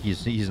 so I think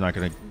he's not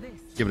going to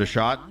give it a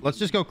shot. Let's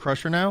just go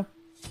Crusher now.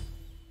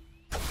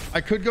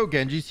 I could go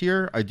Genji's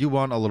here. I do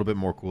want a little bit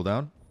more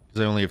cooldown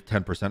because I only have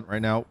 10%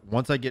 right now.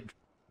 Once I get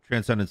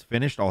Transcendence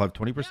finished, I'll have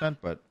 20%,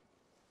 but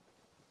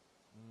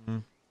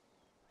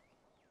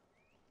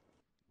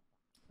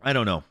I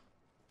don't know.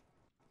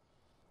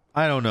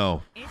 I don't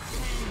know.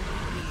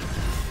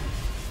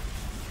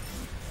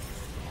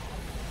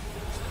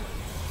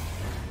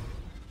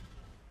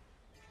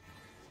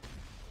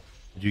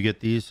 Did you get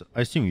these?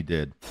 I assume you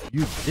did.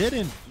 You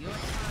didn't?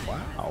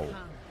 Wow.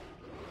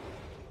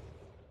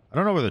 I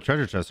don't know where the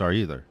treasure chests are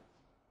either.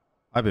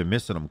 I've been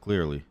missing them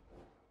clearly.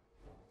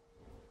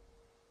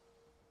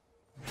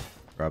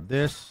 Grab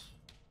this.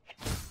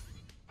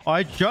 Oh,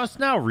 I just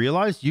now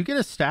realized you get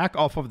a stack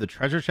off of the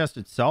treasure chest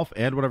itself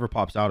and whatever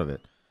pops out of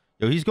it.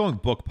 Yo, he's going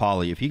book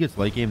poly. If he gets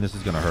late game, this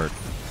is going to hurt.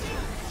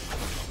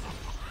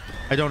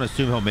 I don't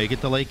assume he'll make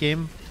it to late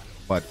game,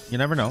 but you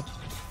never know.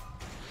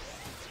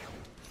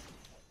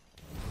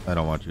 I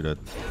don't want you to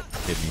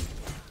hit me.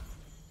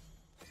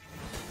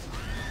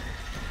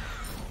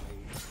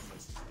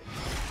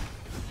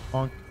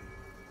 Bonk.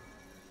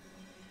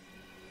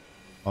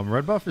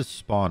 Red buff is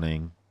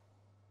spawning.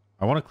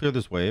 I want to clear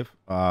this wave.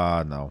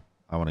 No.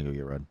 I want to go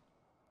get red.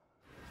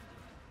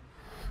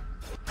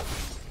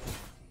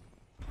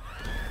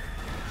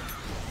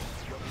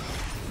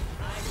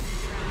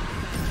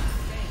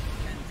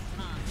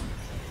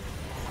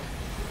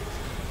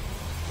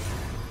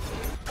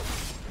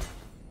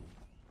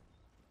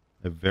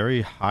 A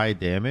very high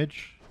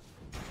damage.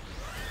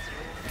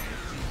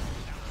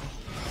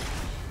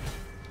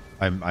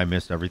 I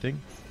missed everything.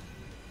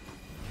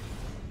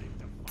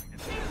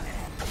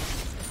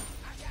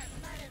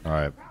 All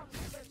right.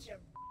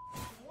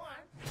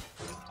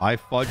 I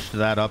fudged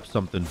that up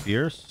something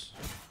fierce.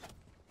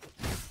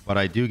 But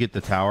I do get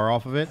the tower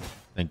off of it.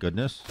 Thank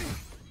goodness.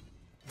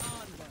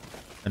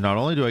 And not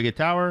only do I get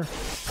tower,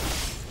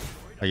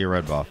 I get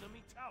red buff.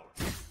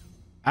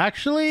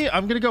 Actually,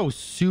 I'm going to go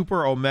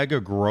super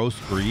omega gross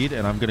greed,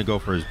 and I'm going to go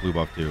for his blue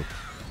buff too.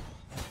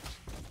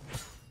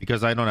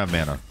 Because I don't have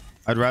mana.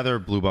 I'd rather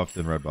blue buff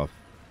than red buff.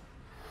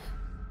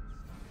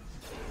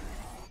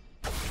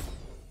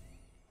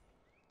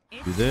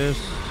 Do this.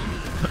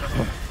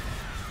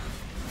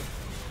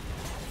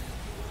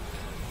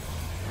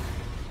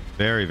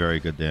 Very, very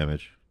good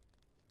damage.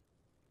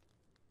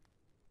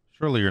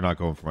 Surely you're not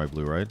going for my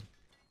blue, right?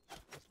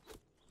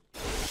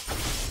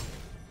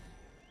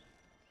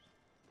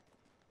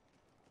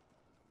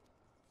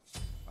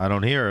 I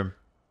don't hear him.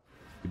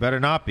 You better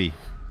not be.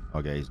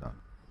 Okay, he's not.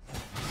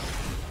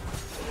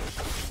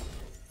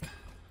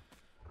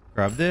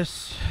 Grab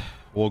this.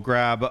 We'll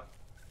grab...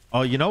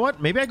 Oh, you know what?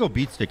 Maybe I go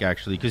Beatstick,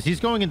 actually, because he's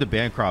going into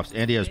Bancrofts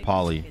and he has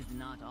Poly.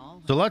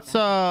 So let's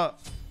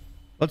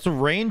Let's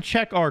rain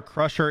check our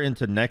crusher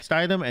into next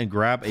item and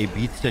grab a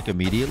beat stick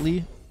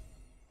immediately.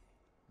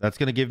 That's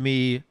going to give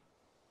me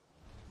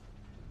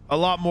a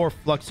lot more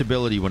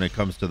flexibility when it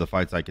comes to the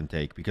fights I can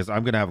take, because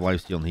I'm going to have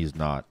lifesteal and he's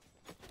not.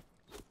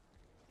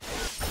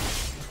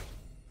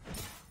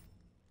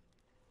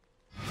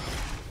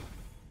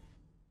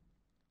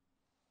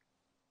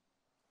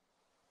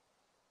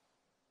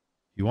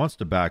 He wants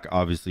to back,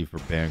 obviously, for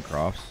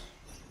Bancrofts.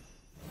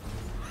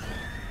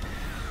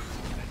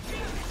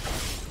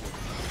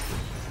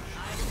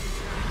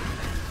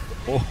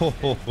 Oh, ho,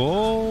 ho,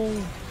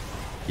 ho.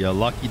 You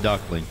lucky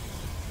duckling.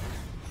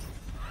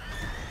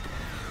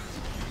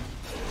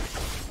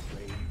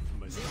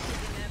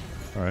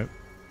 All right.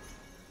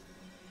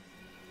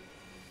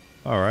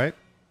 All right.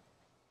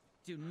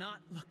 Do not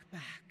look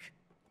back.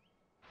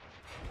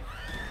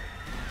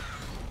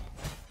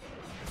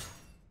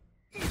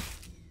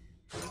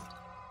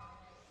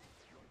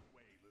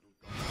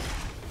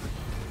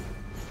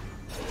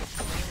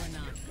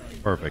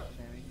 Perfect.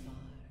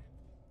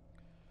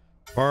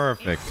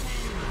 Perfect.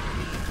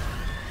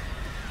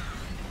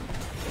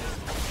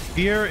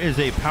 Fear is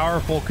a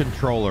powerful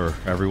controller,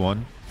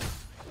 everyone.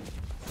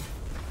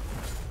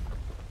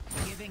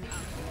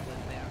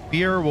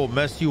 Fear will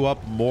mess you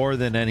up more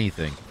than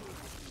anything.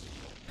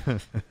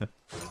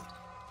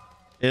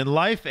 In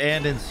life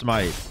and in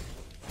Smite.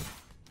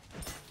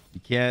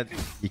 You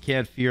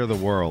can't fear the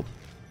world,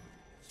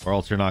 or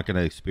else you're not going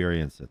to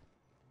experience it.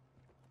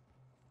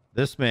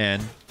 This man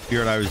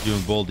feared I was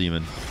doing Bull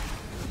Demon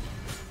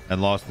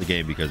and lost the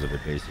game because of it,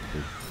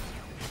 basically.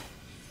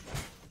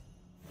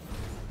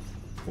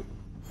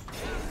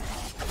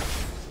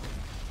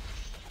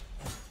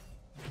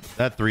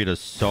 That 3 does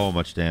so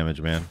much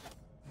damage, man.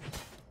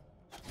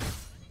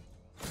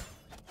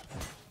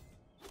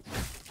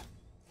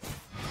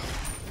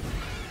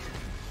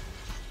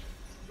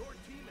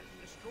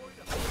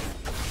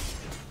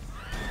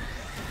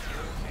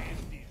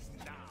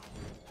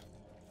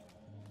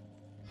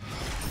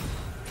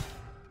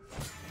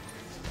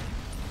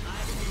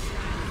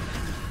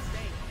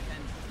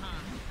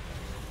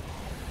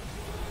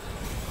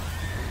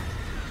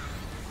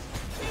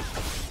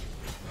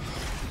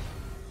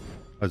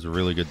 That's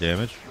really good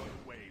damage.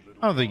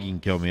 I don't think he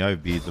can kill me. I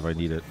have beads if I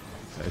need it.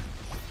 Okay.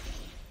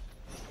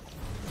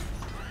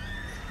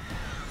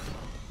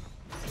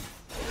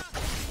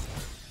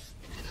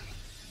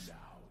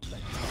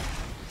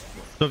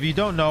 So if you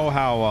don't know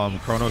how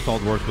Chronos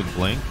Ult works with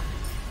Blink,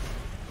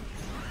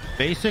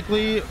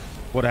 basically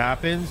what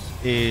happens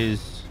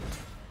is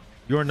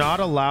you're not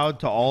allowed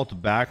to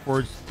ult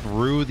backwards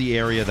through the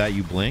area that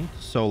you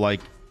blinked. So like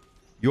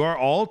your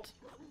ult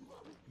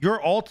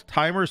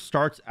timer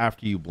starts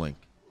after you blink.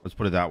 Let's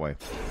put it that way.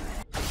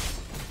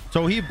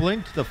 So he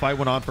blinked, the fight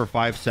went on for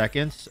 5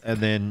 seconds,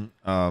 and then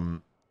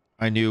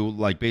I knew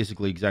like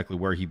basically exactly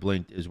where he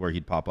blinked is where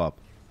he'd pop up.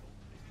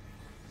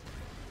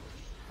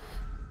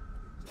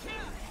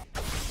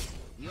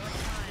 Your time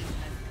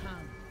has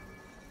come.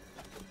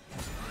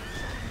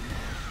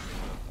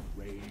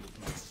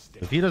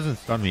 If he doesn't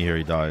stun me here,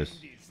 he dies.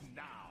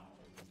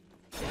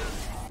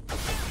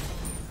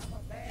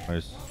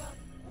 Nice.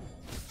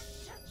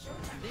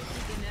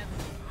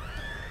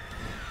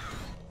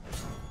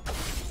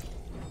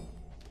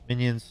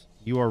 Minions,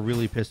 you are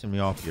really pissing me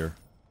off here.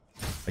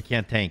 I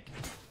can't tank.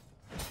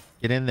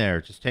 Get in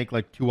there. Just take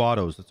like 2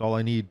 autos. That's all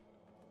I need.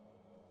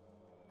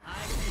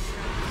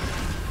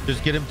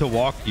 Just get him to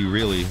walk you,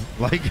 really.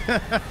 Like,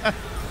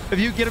 if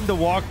you get him to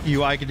walk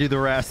you, I can do the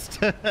rest.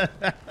 All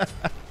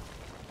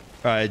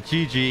right,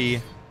 GG.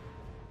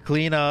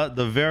 Kleena,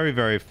 the very,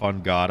 very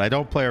fun god. I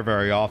don't play her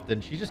very often.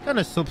 She just kind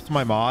of slips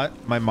my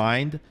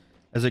mind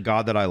as a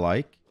god that I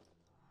like.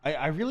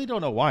 I really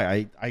don't know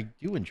why. I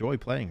do enjoy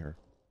playing her.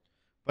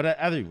 But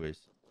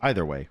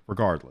either way,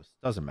 regardless,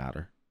 doesn't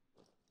matter.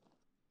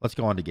 Let's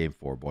go on to game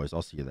 4, boys.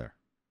 I'll see you there.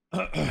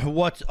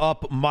 What's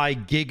up, my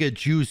Giga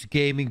Juice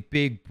Gaming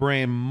big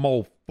brain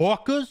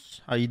motherfuckers?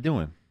 How you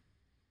doing?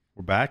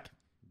 We're back.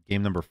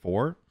 Game number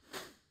 4.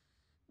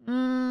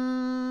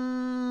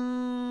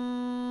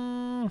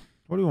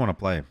 What do we want to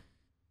play? I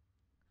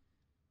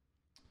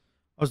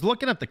was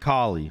looking at the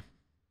Kali.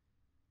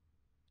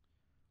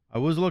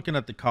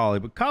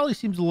 But Kali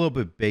seems a little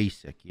bit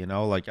basic, you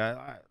know? Like,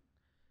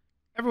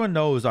 everyone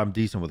knows I'm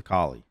decent with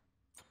Kali.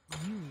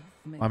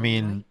 I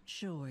mean,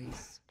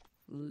 choice,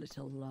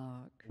 little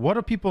lark. what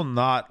do people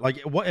not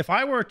like? What if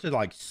I were to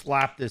like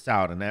slap this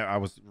out and I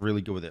was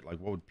really good with it? Like,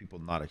 what would people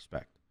not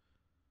expect?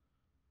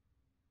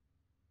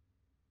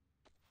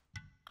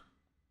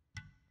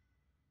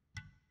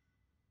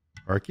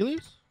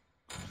 Hercules?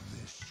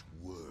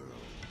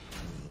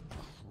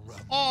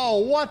 Oh,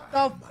 what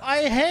the?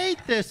 I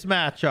hate this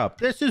matchup.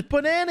 This is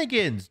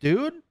Bananigans,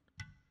 dude.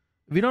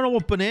 If you don't know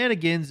what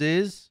Bananigans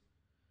is,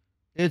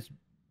 it's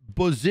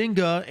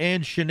Bazinga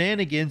and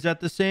shenanigans at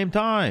the same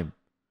time.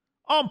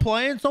 I'm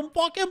playing some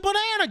fucking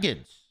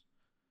Bananigans.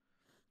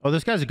 Oh,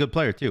 this guy's a good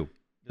player, too.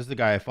 This is the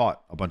guy I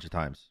fought a bunch of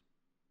times.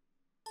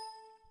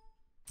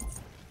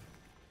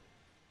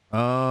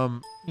 I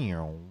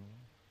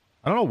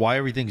don't know why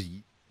everything's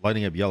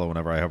lighting up yellow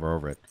whenever I hover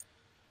over it.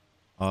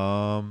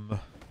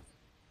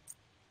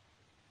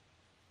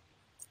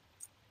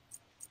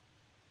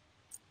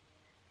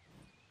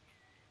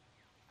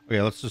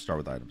 Okay, let's just start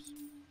with items.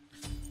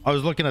 I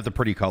was looking at the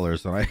pretty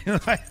colors and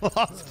I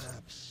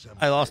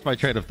lost my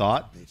train of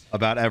thought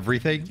about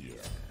everything.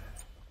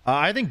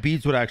 I think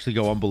beads would actually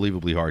go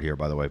unbelievably hard here,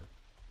 by the way.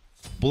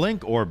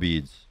 Blink or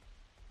beads.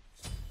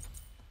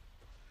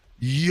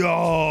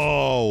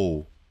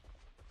 Yo!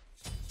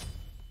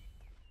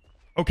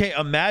 Okay,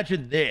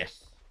 imagine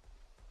this.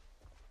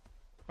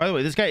 By the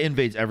way, this guy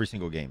invades every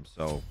single game,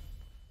 so,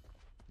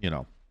 you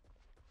know,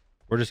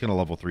 we're just gonna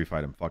level 3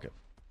 fight him. Fuck it.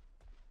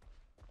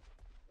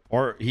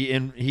 Or he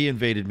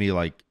invaded me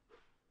like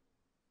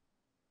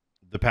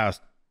the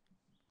past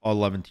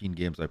 11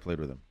 games I played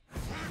with him.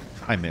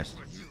 I missed.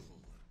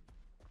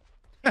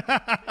 All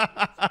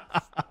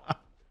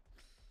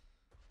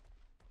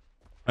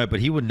right, but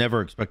he would never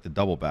expect a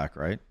double back,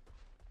 right?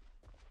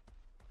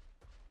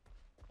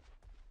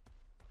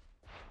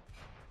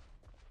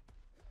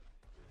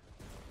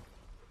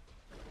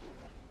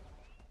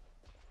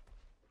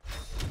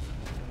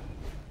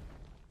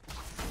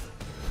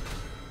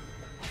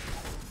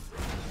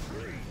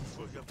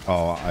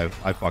 Oh,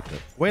 I fucked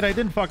it. Wait, I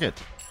didn't fuck it.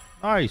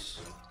 Nice.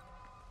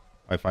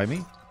 I fight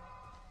me.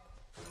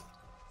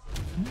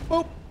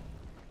 Boop.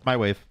 My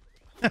wave.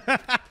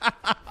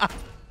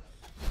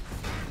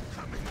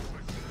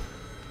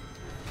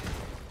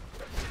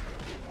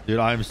 Dude,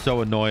 I'm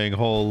so annoying.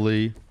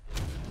 Holy.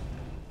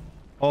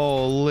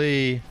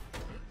 Holy.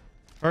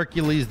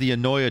 Hercules the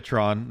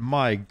Annoyatron.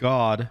 My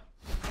God.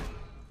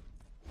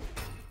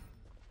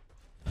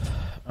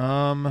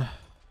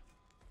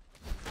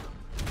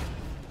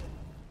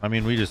 I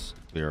mean, we just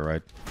clear,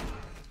 right?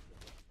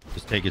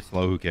 Just take it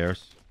slow. Who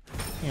cares?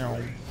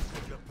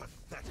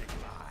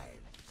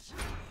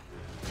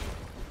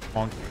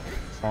 Bonk.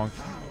 Bonk.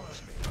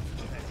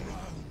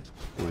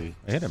 Ooh,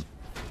 I hit him.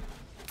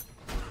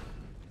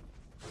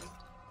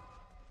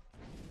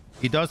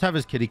 He does have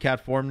his kitty cat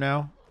form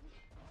now.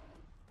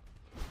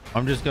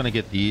 I'm just going to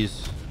get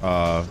these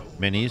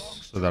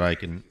minis so that I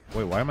can...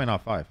 Wait, why am I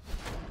not 5?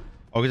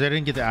 Oh, because I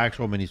didn't get the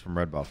actual minis from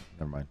Red Buff.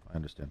 Never mind. I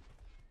understand.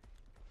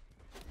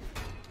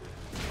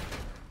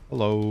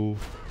 Hello.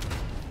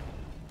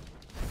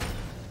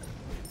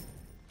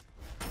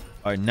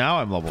 All right, now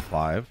I'm level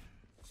 5.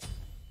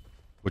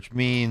 Which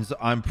means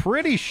I'm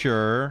pretty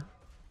sure...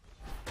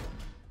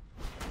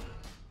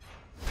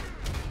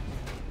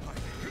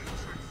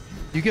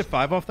 You get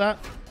 5 off that?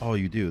 Oh,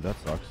 you do. That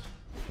sucks.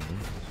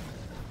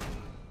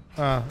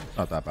 It's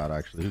not that bad,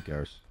 actually. Who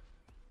cares?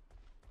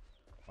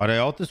 All right, I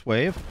ult this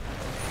wave.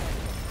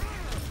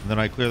 And then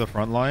I clear the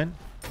front line.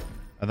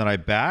 And then I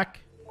back.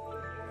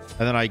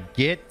 And then I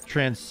get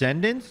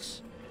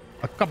Transcendence.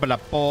 A couple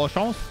of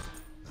potions.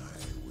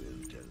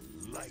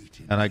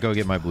 And I go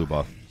get my blue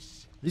buff.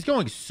 He's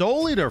going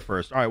Soul Eater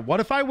first. All right, what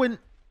if I win?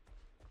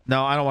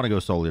 No, I don't want to go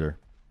Soul Eater.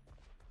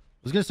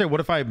 I was going to say, what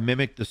if I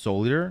mimic the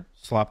Soul Eater?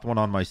 Slapped one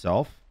on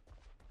myself?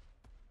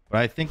 But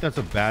I think that's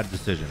a bad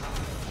decision.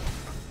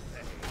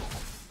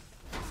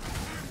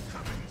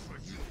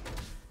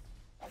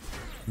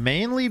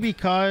 Mainly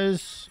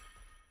because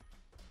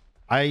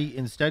I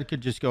instead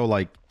could just go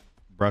like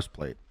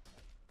Breastplate.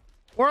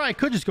 Or I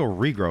could just go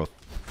Regrowth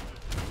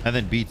and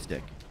then Beat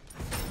Stick.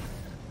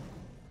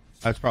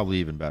 That's probably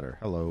even better.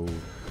 Hello.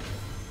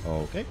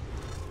 Okay.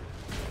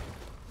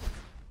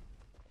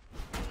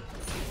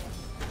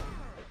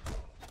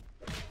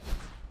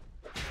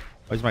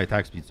 Why is my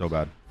attack speed so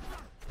bad?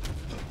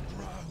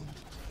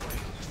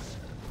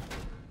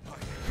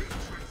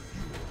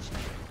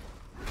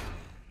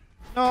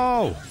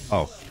 No!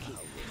 Oh.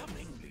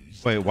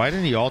 Wait, why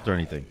didn't he alter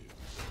anything?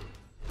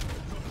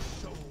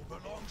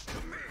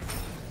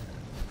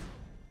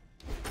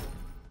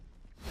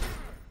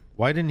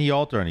 Why didn't he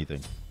alter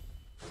anything?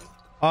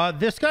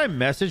 This guy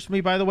messaged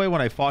me, by the way,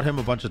 when I fought him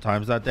a bunch of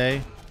times that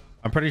day.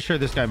 I'm pretty sure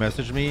this guy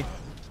messaged me.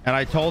 And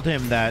I told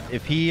him that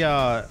if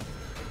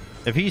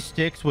he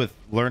sticks with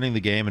learning the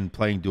game and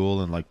playing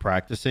Duel and like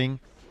practicing,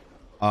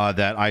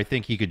 that I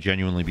think he could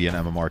genuinely be an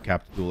MMR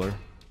capped dueler.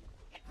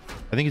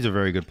 I think he's a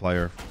very good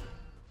player.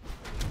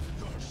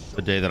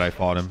 The day that I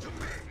fought him.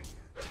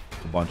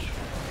 A bunch.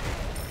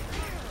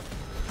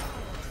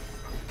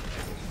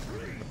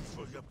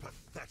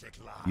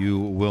 You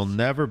will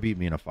never beat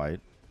me in a fight.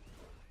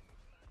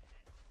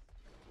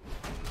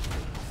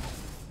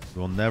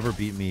 You will never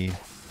beat me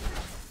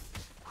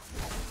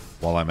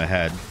while I'm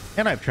ahead.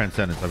 And I have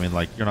Transcendence. I mean,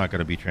 like, you're not going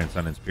to beat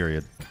Transcendence,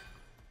 period.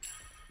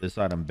 This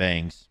item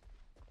bangs.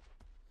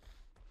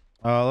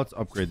 Let's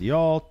upgrade the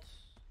ult.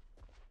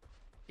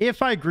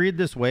 If I greed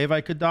this wave,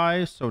 I could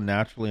die. So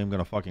naturally, I'm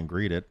going to fucking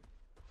greed it.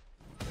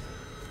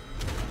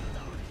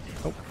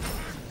 Oh.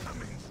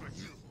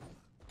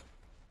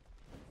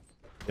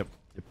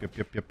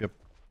 Yep.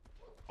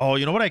 Oh,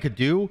 you know what I could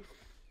do?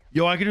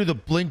 Yo, I could do the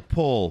blink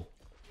pull.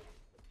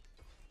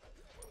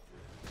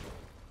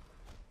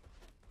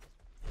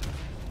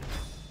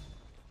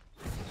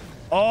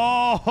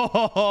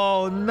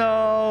 Oh,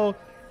 no.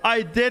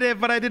 I did it,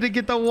 but I didn't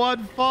get the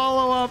one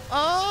follow-up.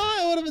 Oh,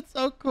 it would have been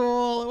so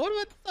cool. It would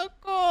have been so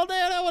cool, dude.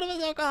 It would have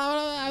been so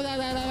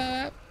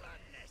cool.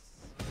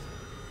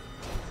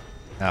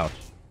 Ouch.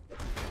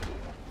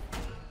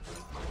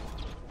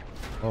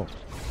 Oh,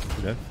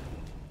 you dead?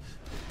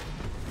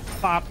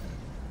 Pop.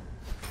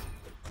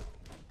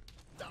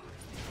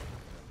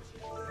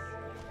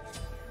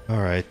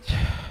 All right.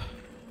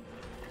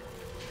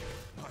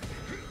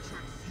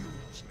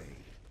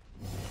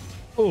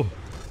 Oh.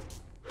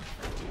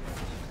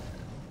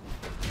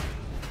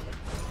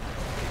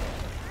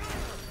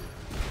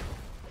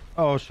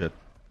 Oh shit.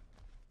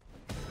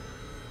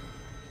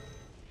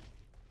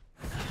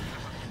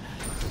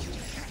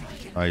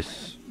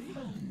 Nice.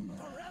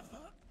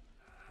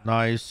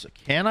 Nice.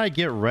 Can I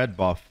get red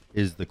buff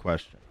is the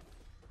question.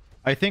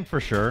 I think for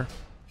sure.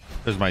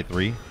 There's my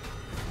 3.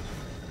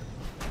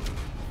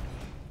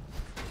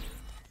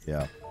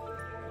 Yeah.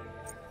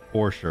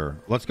 For sure.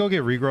 Let's go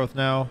get regrowth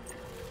now.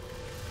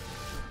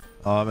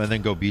 And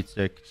then go beat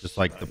stick, just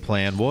like the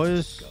plan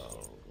was.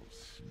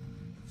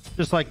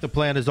 Just like the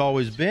plan has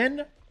always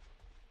been.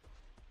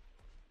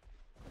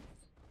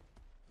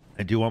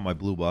 I do want my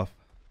blue buff.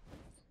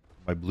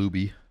 My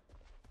bluebie.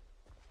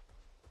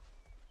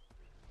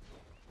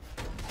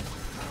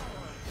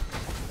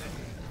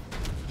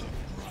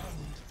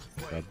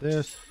 Got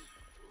this.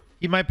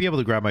 He might be able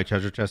to grab my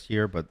treasure chest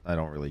here, but I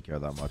don't really care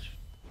that much.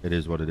 It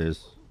is what it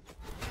is.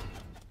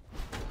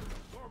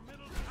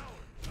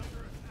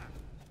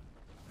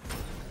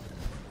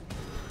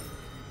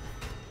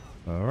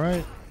 All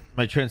right.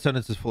 My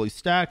transcendence is fully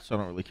stacked, so I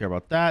don't really care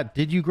about that.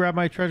 Did you grab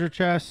my treasure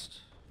chest?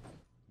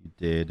 You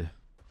did.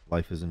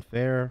 Life isn't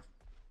fair.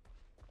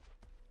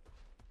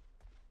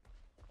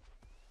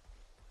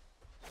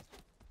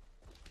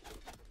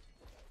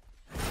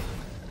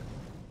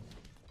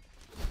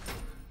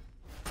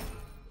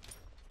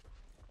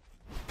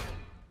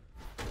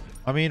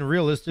 I mean,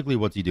 realistically,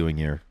 what's he doing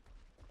here?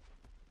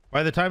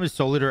 By the time his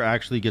soul leader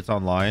actually gets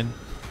online,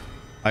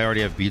 I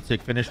already have beat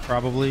stick finished,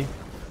 probably.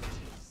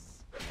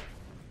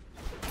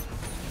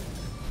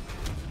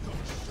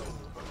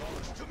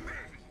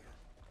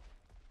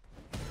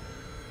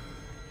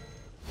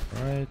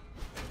 All right.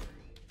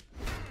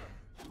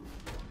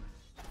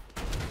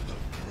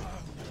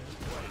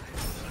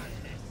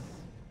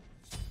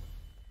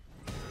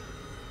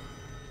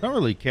 I don't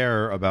really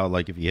care about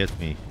like if he hits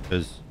me,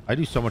 because I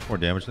do so much more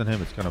damage than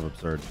him. It's kind of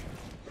absurd.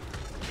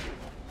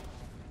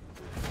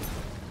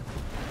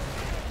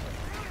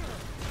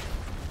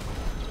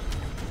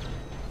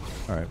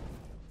 All right.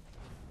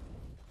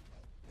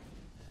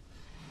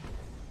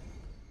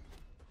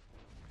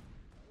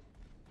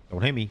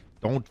 Don't hit me.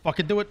 Don't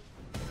fucking do it.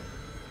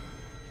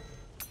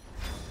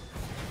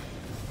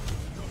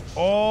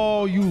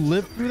 Oh, you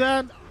lived through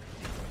that?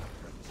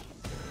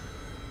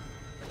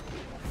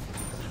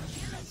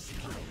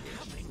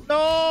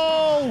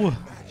 No!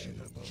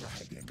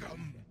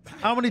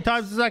 How many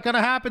times is that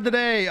gonna happen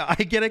today? I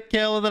get a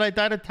kill and then I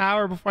die to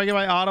tower before I get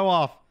my auto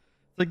off.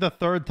 It's like the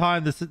 3rd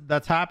time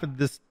that's happened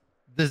this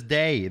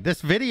day.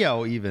 This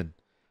video even.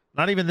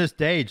 Not even this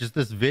day, just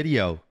this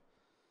video.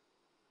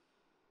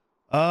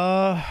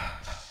 Honestly,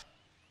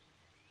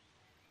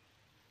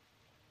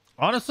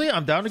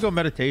 I'm down to go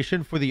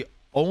meditation for the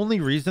only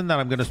reason that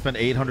I'm going to spend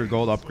 800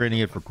 gold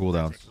upgrading it for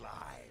cooldowns.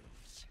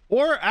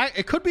 Or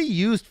it could be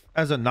used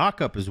as a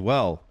knockup as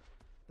well.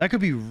 That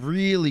could be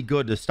really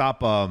good to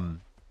stop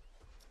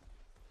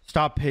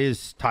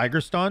his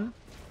tiger stun.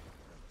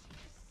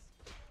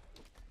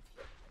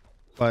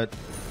 But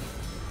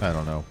I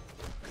don't know.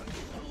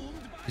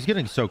 He's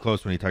getting so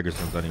close when he tiger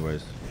stuns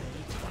anyways.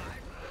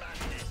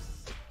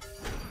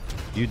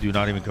 You do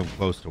not even come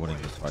close to winning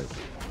this fight.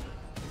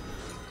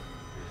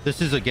 This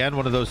is again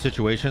one of those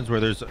situations where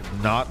there's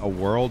not a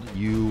world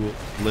you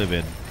live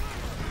in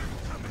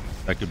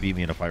that could beat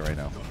me in a fight right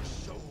now.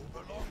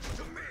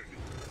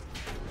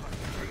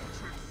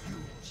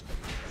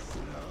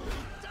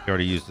 He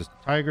already used this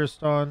tiger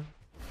stun.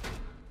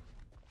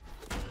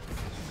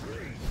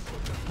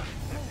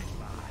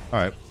 All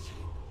right.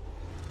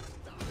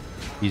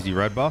 Easy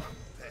red buff.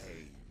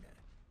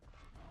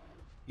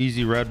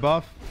 Easy red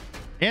buff.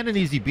 And an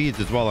easy beads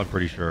as well, I'm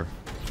pretty sure.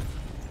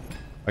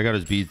 I got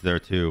his beads there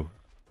too.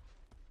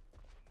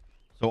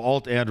 So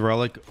alt and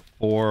relic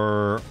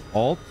for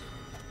alt.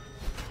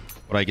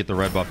 But I get the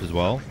red buff as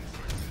well.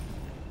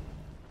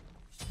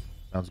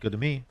 Sounds good to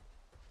me.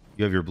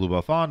 You have your blue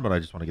buff on, but I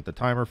just want to get the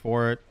timer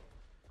for it.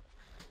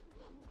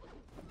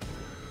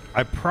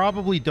 I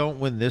probably don't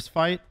win this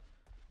fight.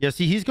 Yeah,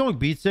 see, he's going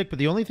beat stick, but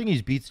the only thing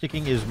he's beat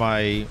sticking is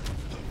my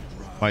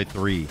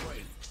 3.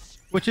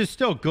 Which is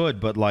still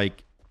good, but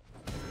like...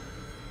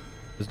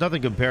 There's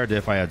nothing compared to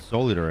if I had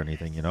Soul Eater or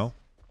anything, you know?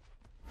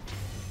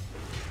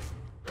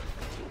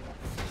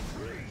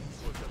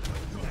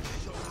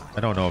 I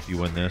don't know if you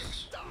win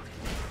this.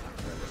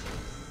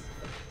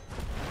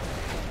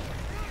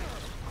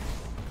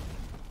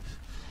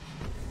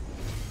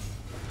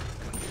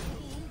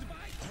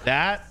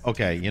 That,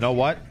 okay, you know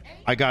what?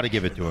 I got to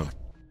give it to him.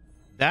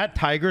 That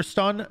tiger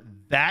stun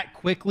that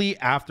quickly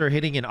after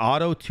hitting an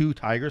auto 2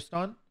 tiger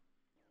stun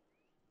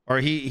Or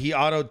he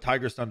auto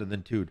tiger stunned and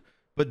then 2'd.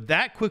 But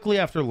that quickly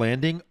after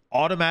landing,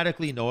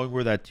 automatically knowing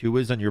where that 2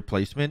 is on your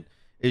placement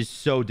is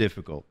so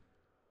difficult.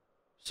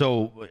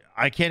 So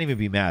I can't even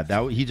be mad.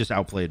 He just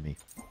outplayed me.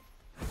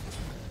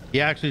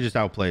 He actually just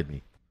outplayed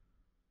me.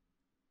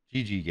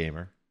 GG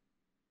gamer.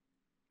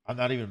 I'm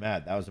not even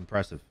mad. That was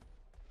impressive.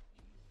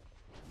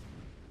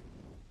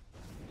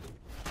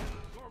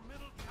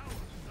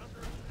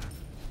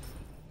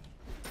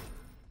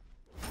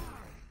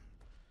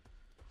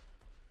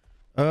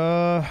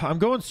 I'm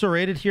going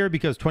serrated here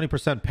because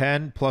 20%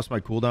 pen plus my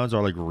cooldowns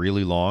are like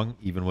really long,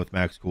 even with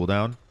max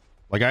cooldown.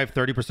 Like I have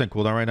 30%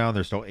 cooldown right now and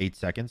there's still 8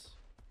 seconds.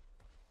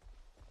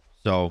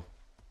 So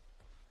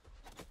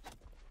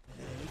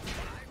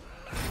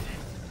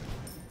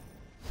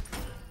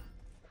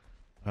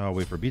I'll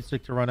wait for beat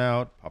stick to run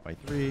out. Pop my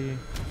 3.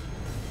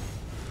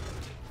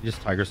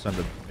 Just tiger stun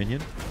the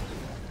minion.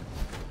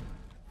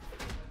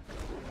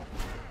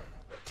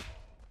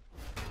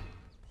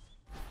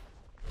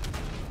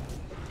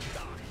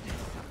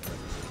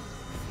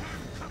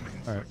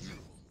 All right.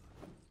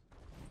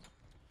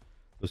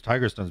 Those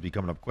tiger stuns be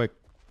coming up quick.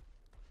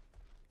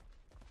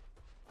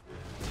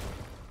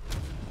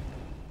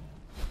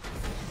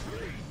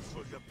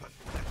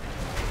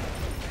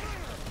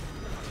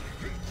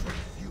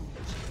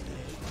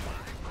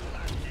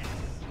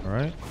 All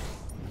right.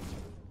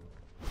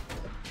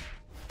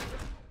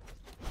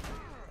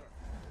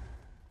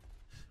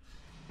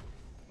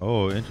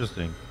 Oh,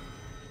 interesting.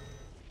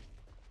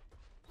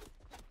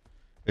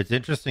 It's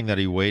interesting that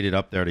he waited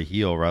up there to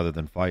heal rather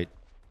than fight.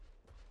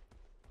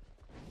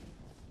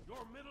 Your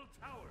middle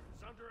tower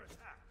is under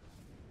attack.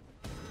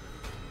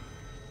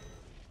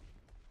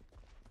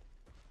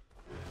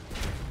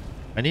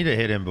 I need to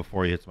hit him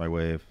before he hits my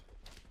wave.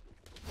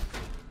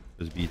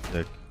 His beat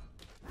stick.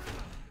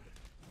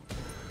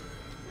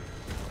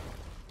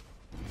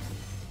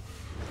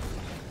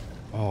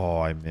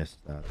 Oh, I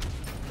missed that.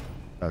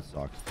 That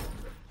sucks.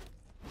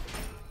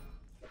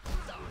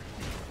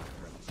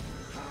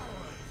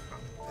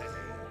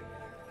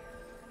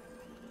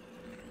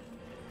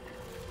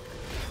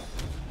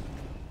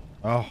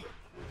 Oh.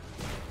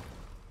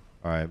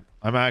 Alright.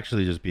 I'm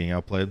actually just being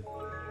outplayed.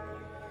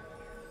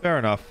 Fair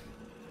enough.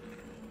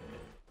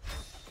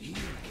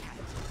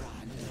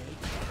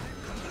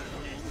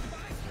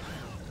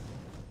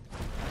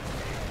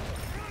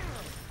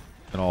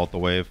 And ult the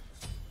wave.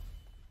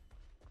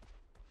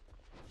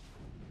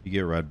 You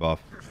get red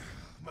buff.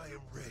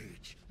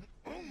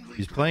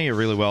 He's playing it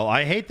really well.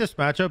 I hate this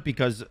matchup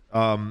because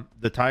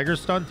the tiger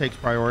stun takes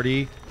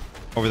priority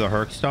over the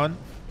Herc stun.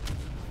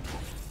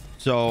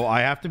 So I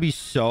have to be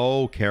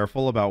so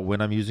careful about when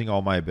I'm using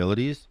all my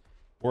abilities.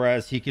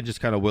 Whereas he can just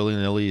kind of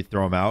willy-nilly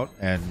throw them out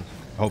and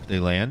hope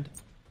they land.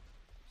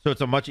 So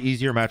it's a much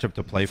easier matchup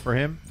to play for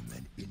him.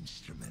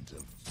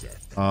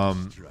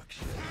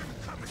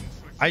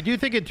 I do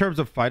think in terms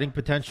of fighting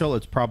potential,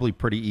 it's probably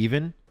pretty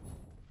even.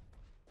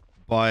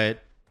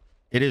 But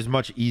it is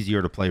much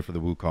easier to play for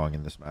the Wukong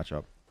in this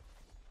matchup.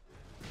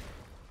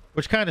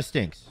 Which kind of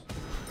stinks.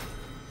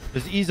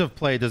 Because ease of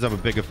play does have a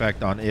big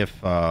effect on if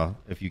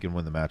you can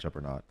win the matchup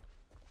or not.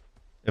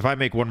 If I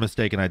make one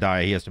mistake and I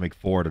die, he has to make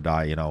 4 to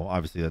die, you know.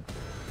 Obviously, that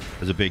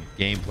has a big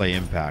gameplay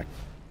impact.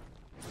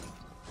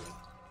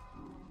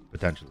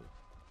 Potentially.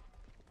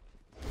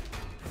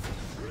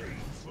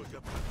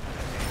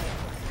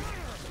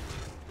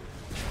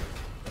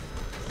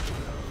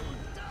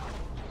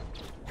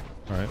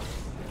 Alright.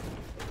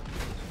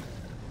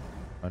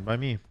 Fine by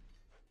me.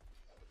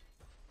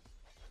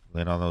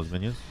 Land on those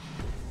minions.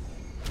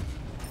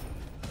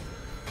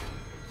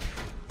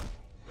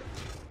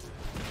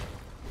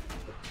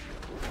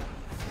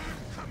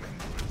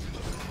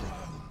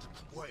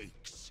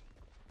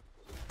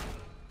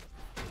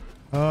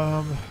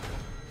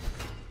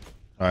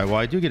 Alright, well,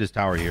 I do get his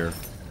tower here.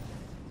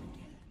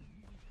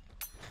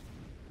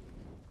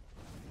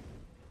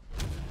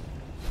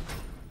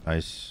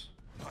 Nice.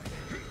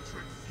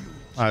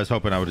 I was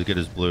hoping I would get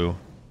his blue.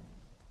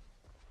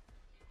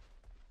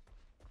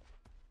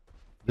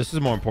 This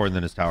is more important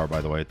than his tower,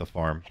 by the way, at the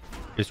farm.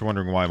 In case you're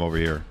wondering why I'm over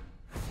here.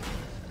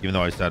 Even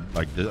though I said,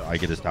 like, I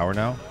get his tower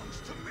now.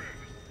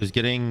 Just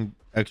getting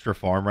extra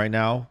farm right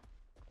now.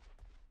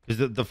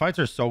 Because the fights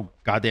are so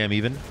goddamn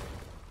even.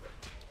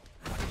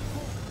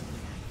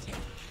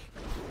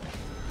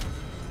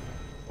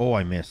 Oh,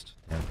 I missed.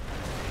 Damn.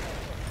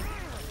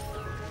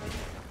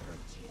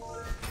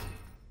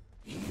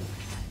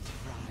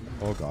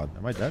 Oh, God.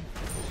 Am I dead?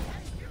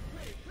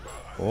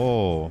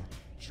 Oh.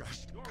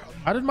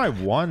 How did my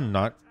 1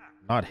 not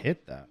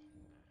hit that?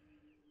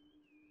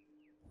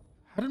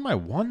 How did my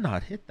 1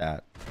 not hit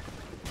that?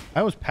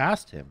 I was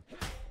past him.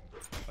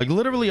 Like,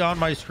 literally on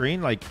my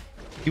screen, like,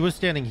 he was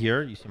standing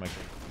here. You see my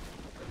screen?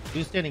 He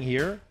was standing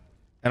here,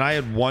 and I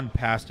had 1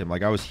 past him.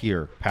 Like, I was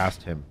here,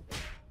 past him.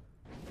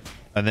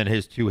 And then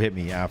his 2 hit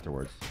me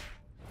afterwards.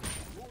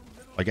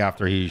 Like,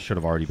 after he should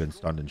have already been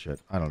stunned and shit.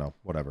 I don't know.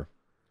 Whatever.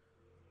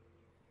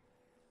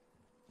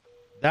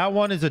 That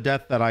one is a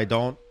death that I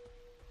don't...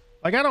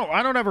 Like, I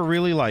don't ever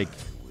really, like...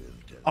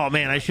 Oh,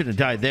 man, I shouldn't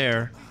have died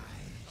there.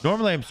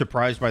 Normally I'm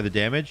surprised by the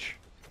damage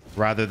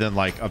rather than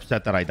like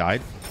upset that I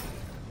died.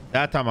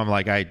 That time I'm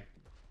like,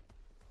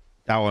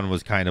 that one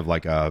was kind of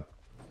like a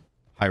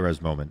high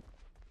res moment.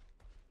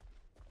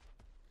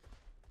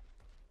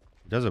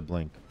 It does a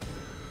blink.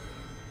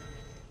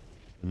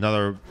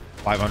 Another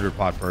 500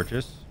 pot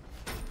purchase.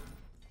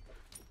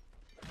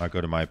 Not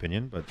good in my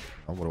opinion, but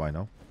oh, what do I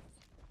know?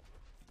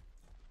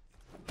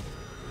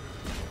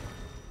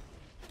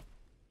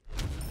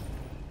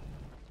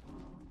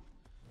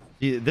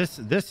 See, this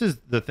is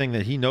the thing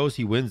that he knows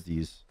he wins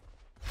these.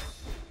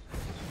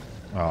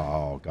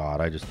 Oh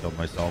god, I just killed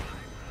myself.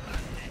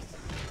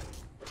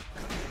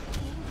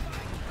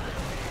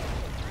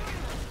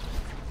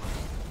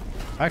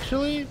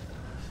 Actually,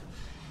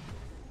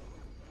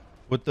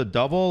 with the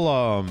double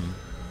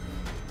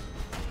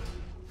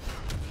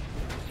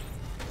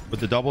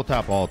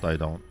tap alt, I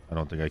don't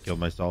think I killed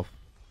myself.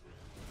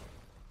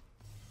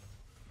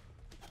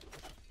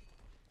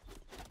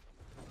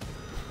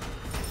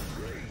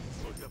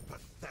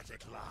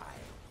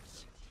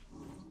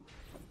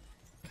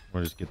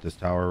 I'll just get this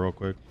tower real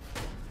quick.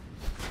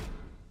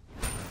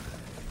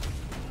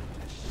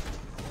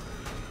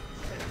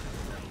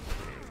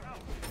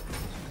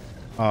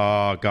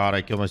 Oh god,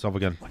 I killed myself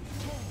again.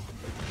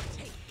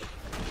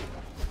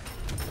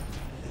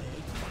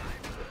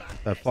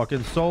 That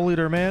fucking soul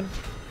eater, man.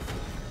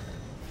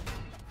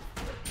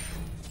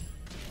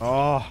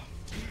 Oh,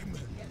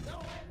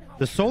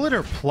 the soul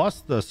eater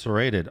plus the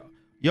serrated.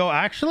 Yo,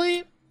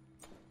 actually,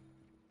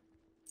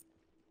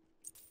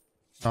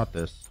 not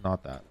this,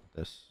 not that.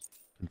 This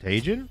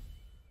contagion,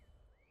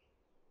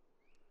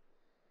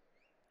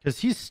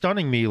 because he's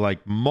stunning me like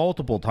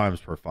multiple times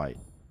per fight.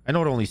 I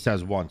know it only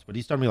says once, but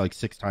he stunned me like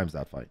 6 times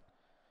that fight.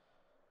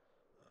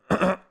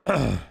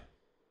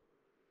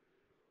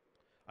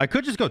 I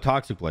could just go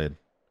Toxic Blade.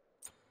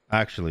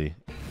 Actually,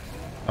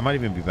 that might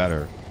even be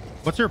better.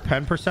 What's your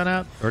pen percent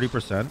at?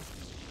 30%?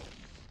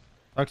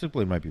 Toxic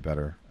Blade might be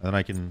better. And then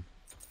I can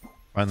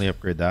finally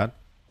upgrade that.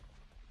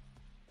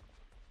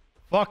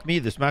 Fuck me,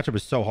 this matchup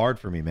is so hard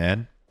for me,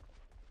 man.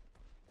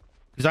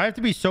 Because I have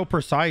to be so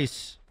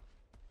precise.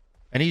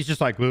 And he's just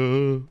like,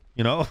 you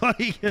know?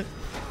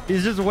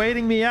 He's just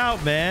waiting me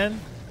out, man.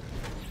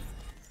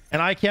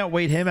 And I can't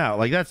wait him out.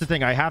 Like, that's the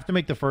thing. I have to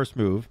make the first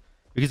move.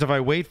 Because if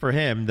I wait for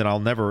him, then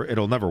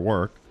it'll never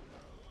work.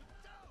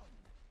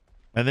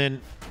 And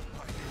then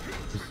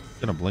he's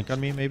gonna blink on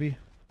me, maybe?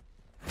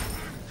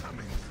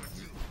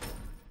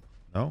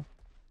 No?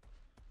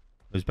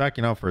 He's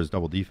backing out for his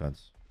double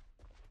defense.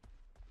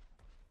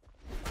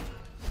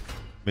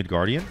 Mid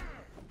Guardian?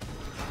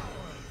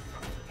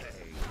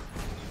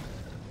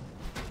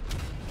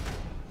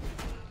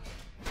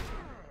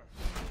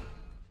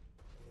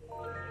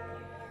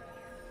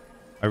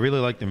 I really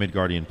like the mid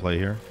Guardian play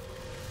here.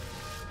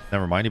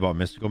 Never mind about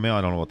Mystical Mail.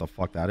 I don't know what the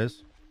fuck that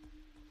is.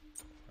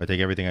 I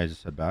take everything I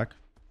just said back.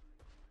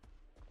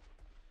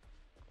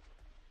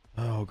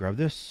 Oh, grab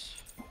this.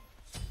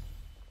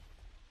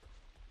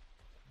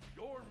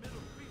 Your middle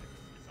phoenix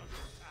is under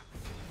attack.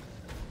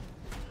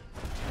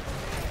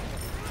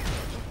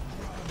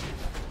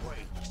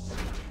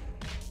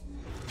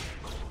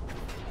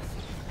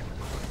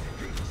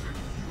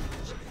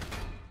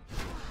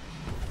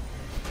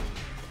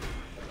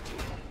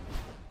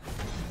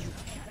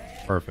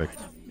 Perfect.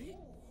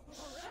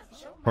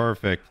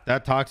 Perfect.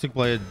 That Toxic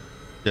Blade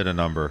did a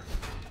number.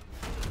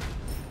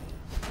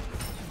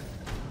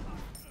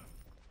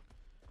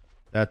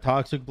 That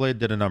Toxic Blade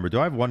did a number. Do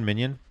I have 1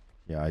 minion?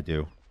 Yeah, I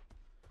do.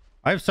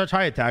 I have such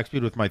high attack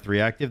speed with my 3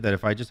 active that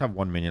if I just have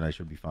 1 minion, I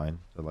should be fine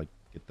to like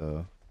get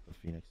the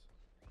Phoenix.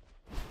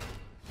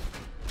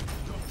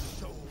 Your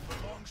soul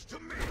belongs to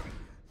me.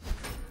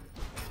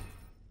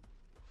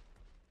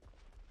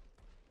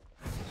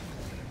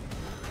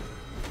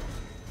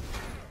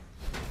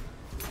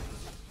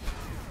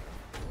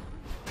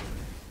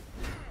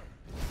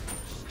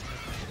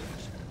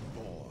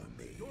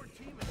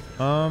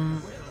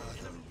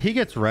 He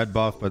gets red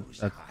buff, but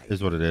that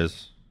is what it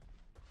is.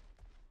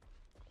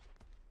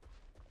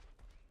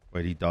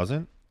 Wait, he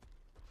doesn't?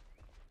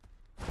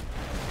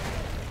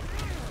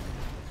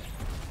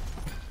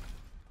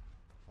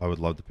 I would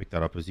love to pick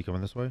that up. Is he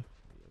coming this way?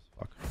 Yes,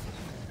 fuck.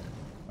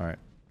 Alright.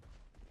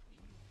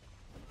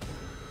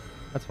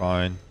 That's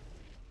fine.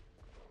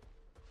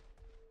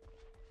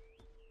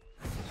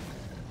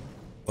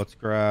 Let's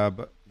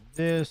grab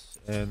this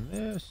and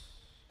this.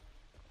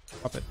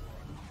 Pop it.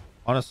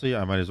 Honestly,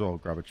 I might as well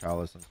grab a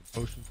chalice and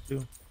some potions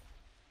too.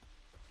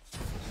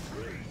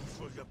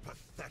 For your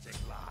pathetic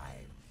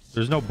lives.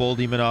 There's no bull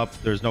demon up.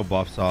 There's no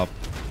buffs up.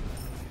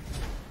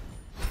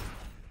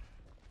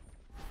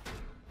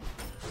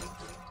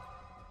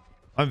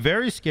 I'm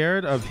very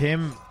scared of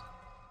him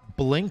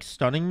blink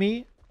stunning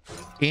me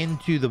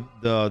into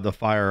the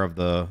fire of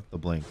the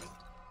blink.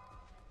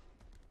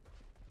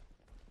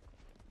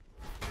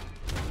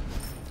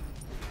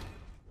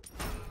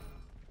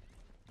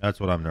 That's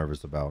what I'm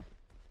nervous about.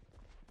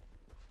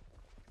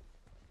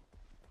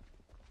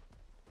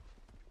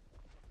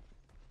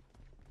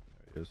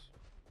 There he is.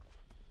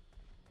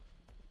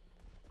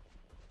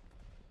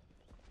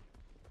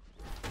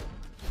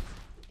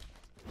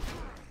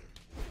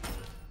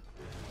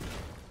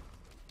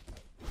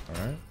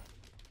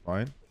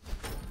 fine.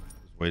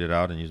 Just wait it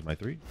out and use my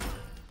 3.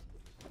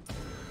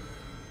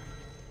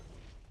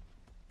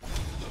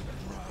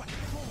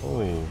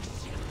 Oh.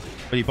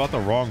 But he bought the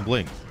wrong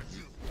blink.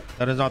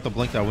 That is not the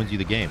blink that wins you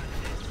the game.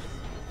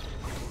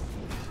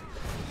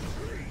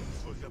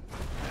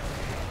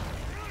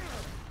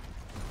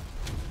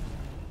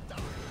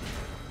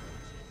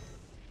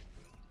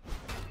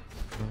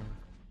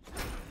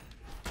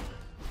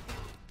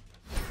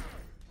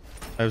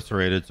 I have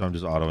serrated, so I'm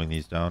just autoing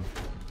these down.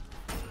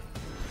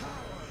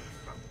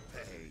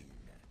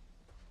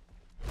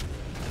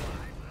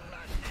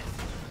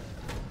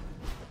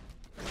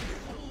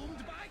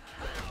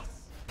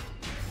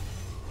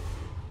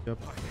 Yep.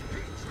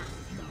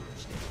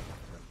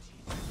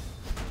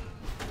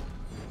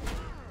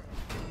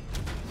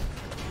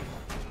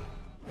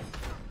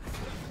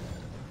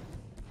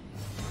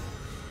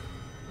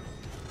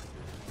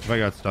 If I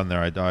got stunned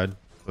there, I died.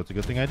 So it's a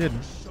good thing I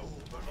didn't.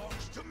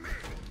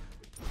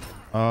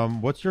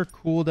 What's your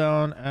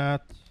cooldown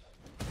at?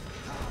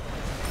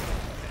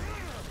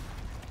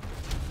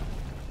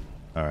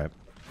 All right.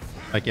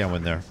 I can't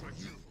win there.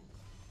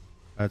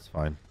 That's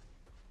fine.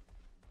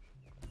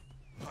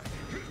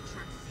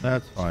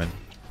 That's fine.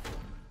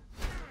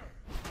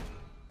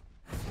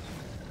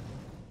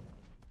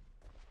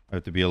 I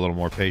have to be a little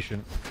more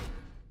patient.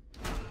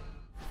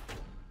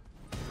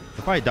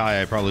 If I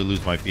die, I probably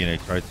lose my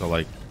Phoenix, right? So,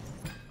 like,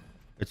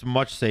 it's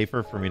much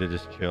safer for me to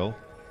just chill.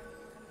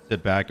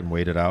 Sit back and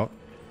wait it out.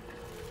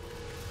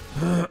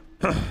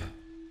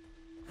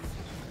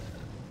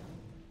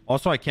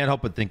 Also, I can't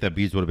help but think that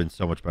beads would have been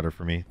so much better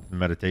for me than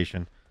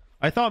meditation.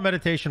 I thought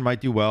meditation might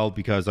do well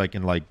because I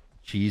can, like,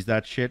 cheese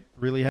that shit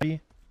really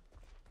heavy.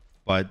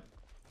 But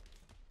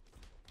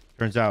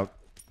turns out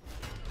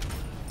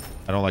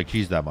I don't like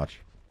cheese that much.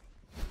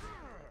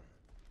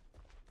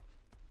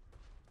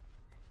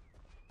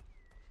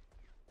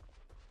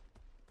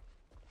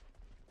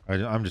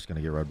 I'm just going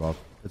to get red buff.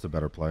 It's a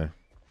better play.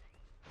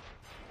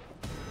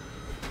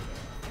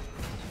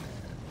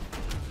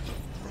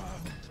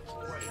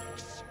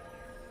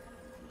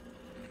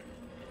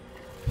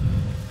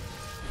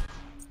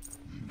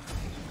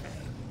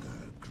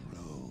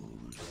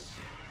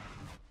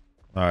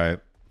 All right.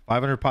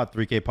 500 pot,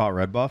 3k pot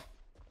red buff.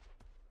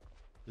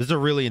 This is a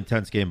really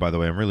intense game, by the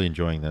way. I'm really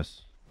enjoying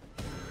this.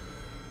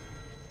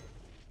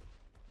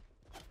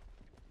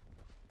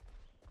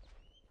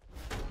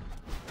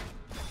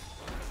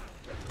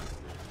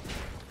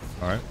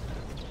 All right.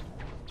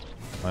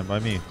 Fine by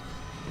me.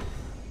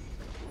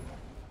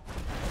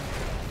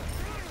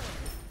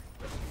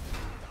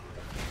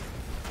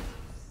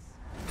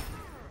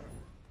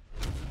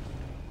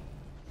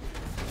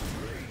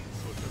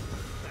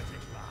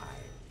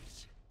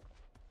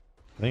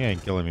 I think I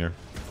can kill him here.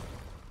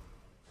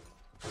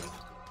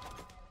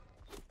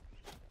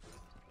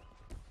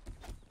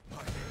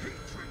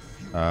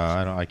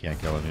 I can't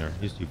kill him here.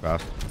 He's too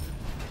fast.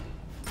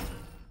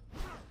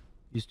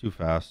 He's too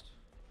fast.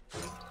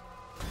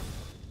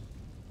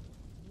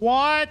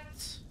 What?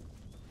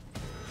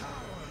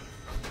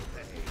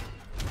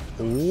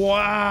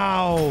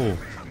 Wow.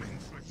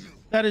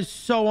 That is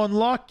so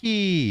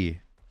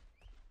unlucky.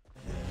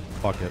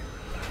 Fuck it.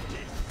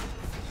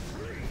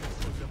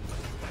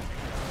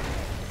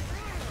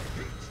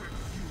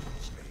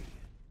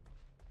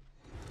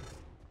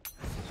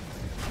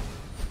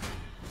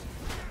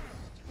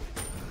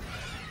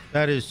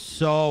 That is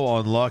so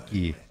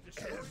unlucky.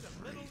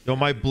 Yo,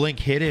 my blink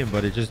hit him,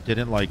 but it just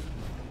didn't, like,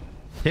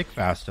 tick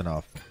fast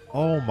enough.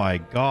 Oh my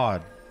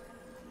god.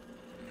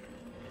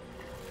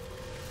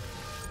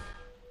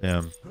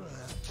 Damn.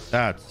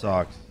 That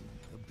sucks.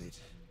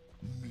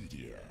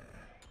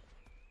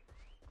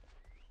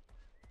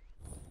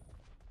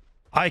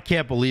 I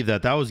can't believe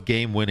that. That was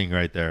game winning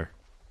right there.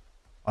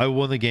 I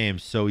won the game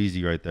so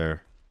easy right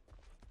there.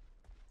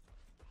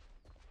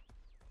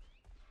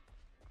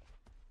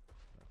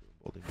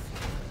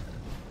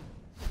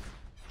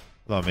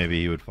 Thought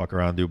maybe he would fuck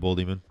around and do Bull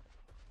Demon.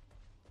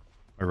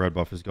 My red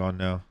buff is gone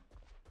now.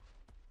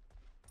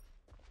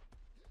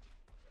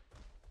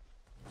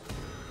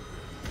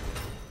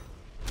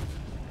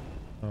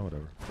 Oh,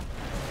 whatever.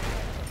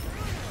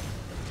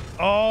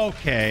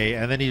 Okay,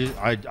 and then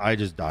I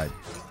just died.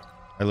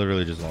 I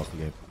literally just lost the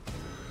game.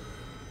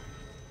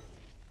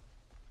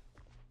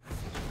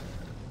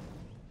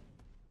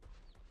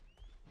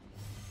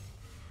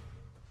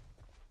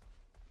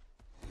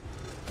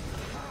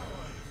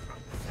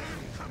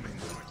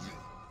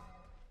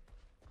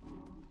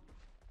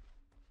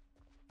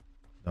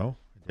 No,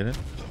 I didn't.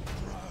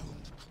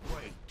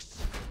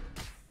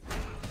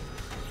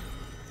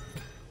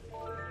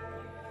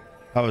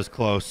 That was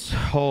close.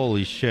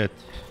 Holy shit.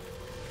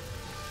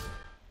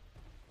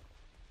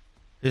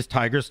 His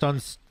Tiger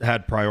Stuns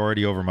had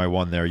priority over my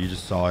one there. You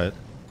just saw it.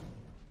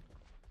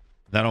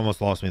 That almost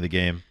lost me the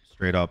game.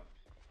 Straight up.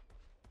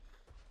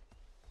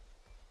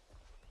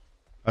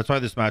 That's why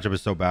this matchup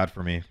is so bad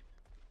for me.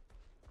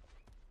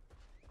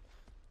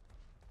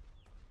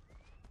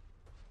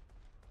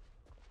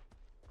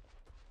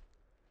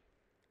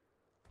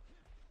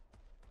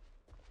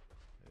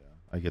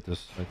 I get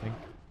this, I think.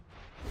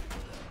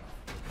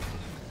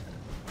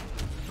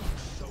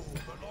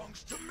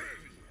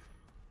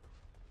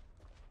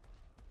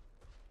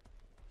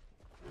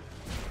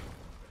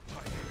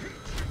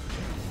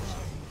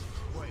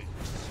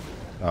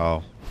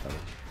 Oh.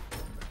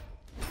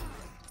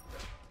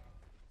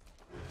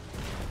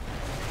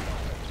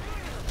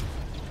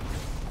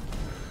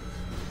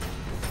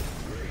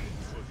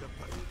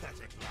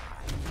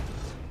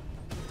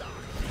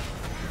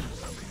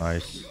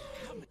 Nice.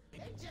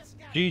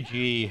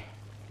 GG.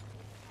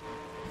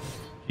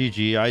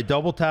 GG. I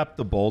double tapped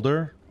the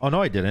boulder. Oh,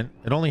 no, I didn't.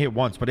 It only hit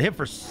once, but it hit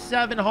for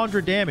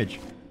 700 damage.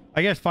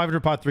 I guess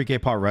 500 pot,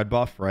 3k pot red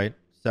buff, right?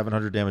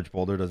 700 damage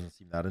boulder doesn't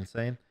seem that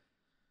insane.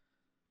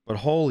 But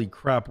holy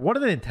crap, what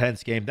an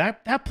intense game.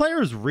 That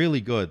player is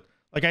really good.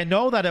 Like, I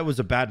know that it was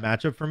a bad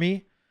matchup for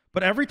me,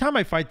 but every time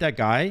I fight that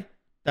guy,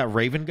 that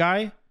Raven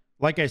guy,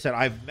 like I said,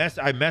 I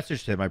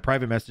messaged him. I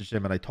private messaged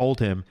him, and I told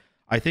him,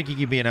 I think he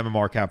can be an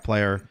MMR cap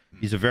player.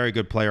 He's a very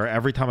good player.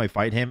 Every time I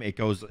fight him,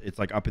 it's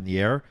like up in the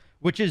air,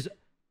 which is,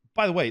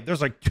 by the way,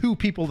 there's like 2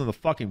 people in the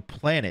fucking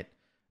planet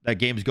that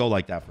games go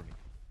like that for me.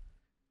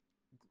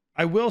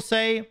 I will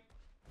say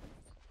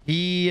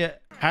he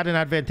had an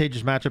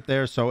advantageous matchup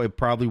there, so it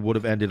probably would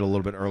have ended a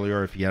little bit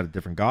earlier if he had a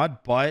different god.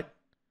 But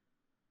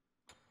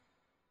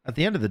at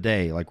the end of the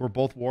day, like, we're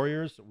both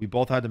warriors. We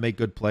both had to make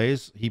good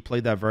plays. He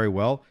played that very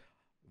well.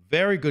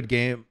 Very good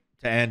game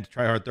to end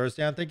Tryhard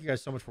Thursday. And thank you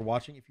guys so much for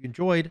watching. If you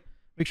enjoyed,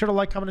 make sure to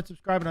like, comment, and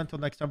subscribe. And until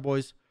next time,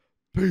 boys,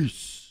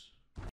 peace.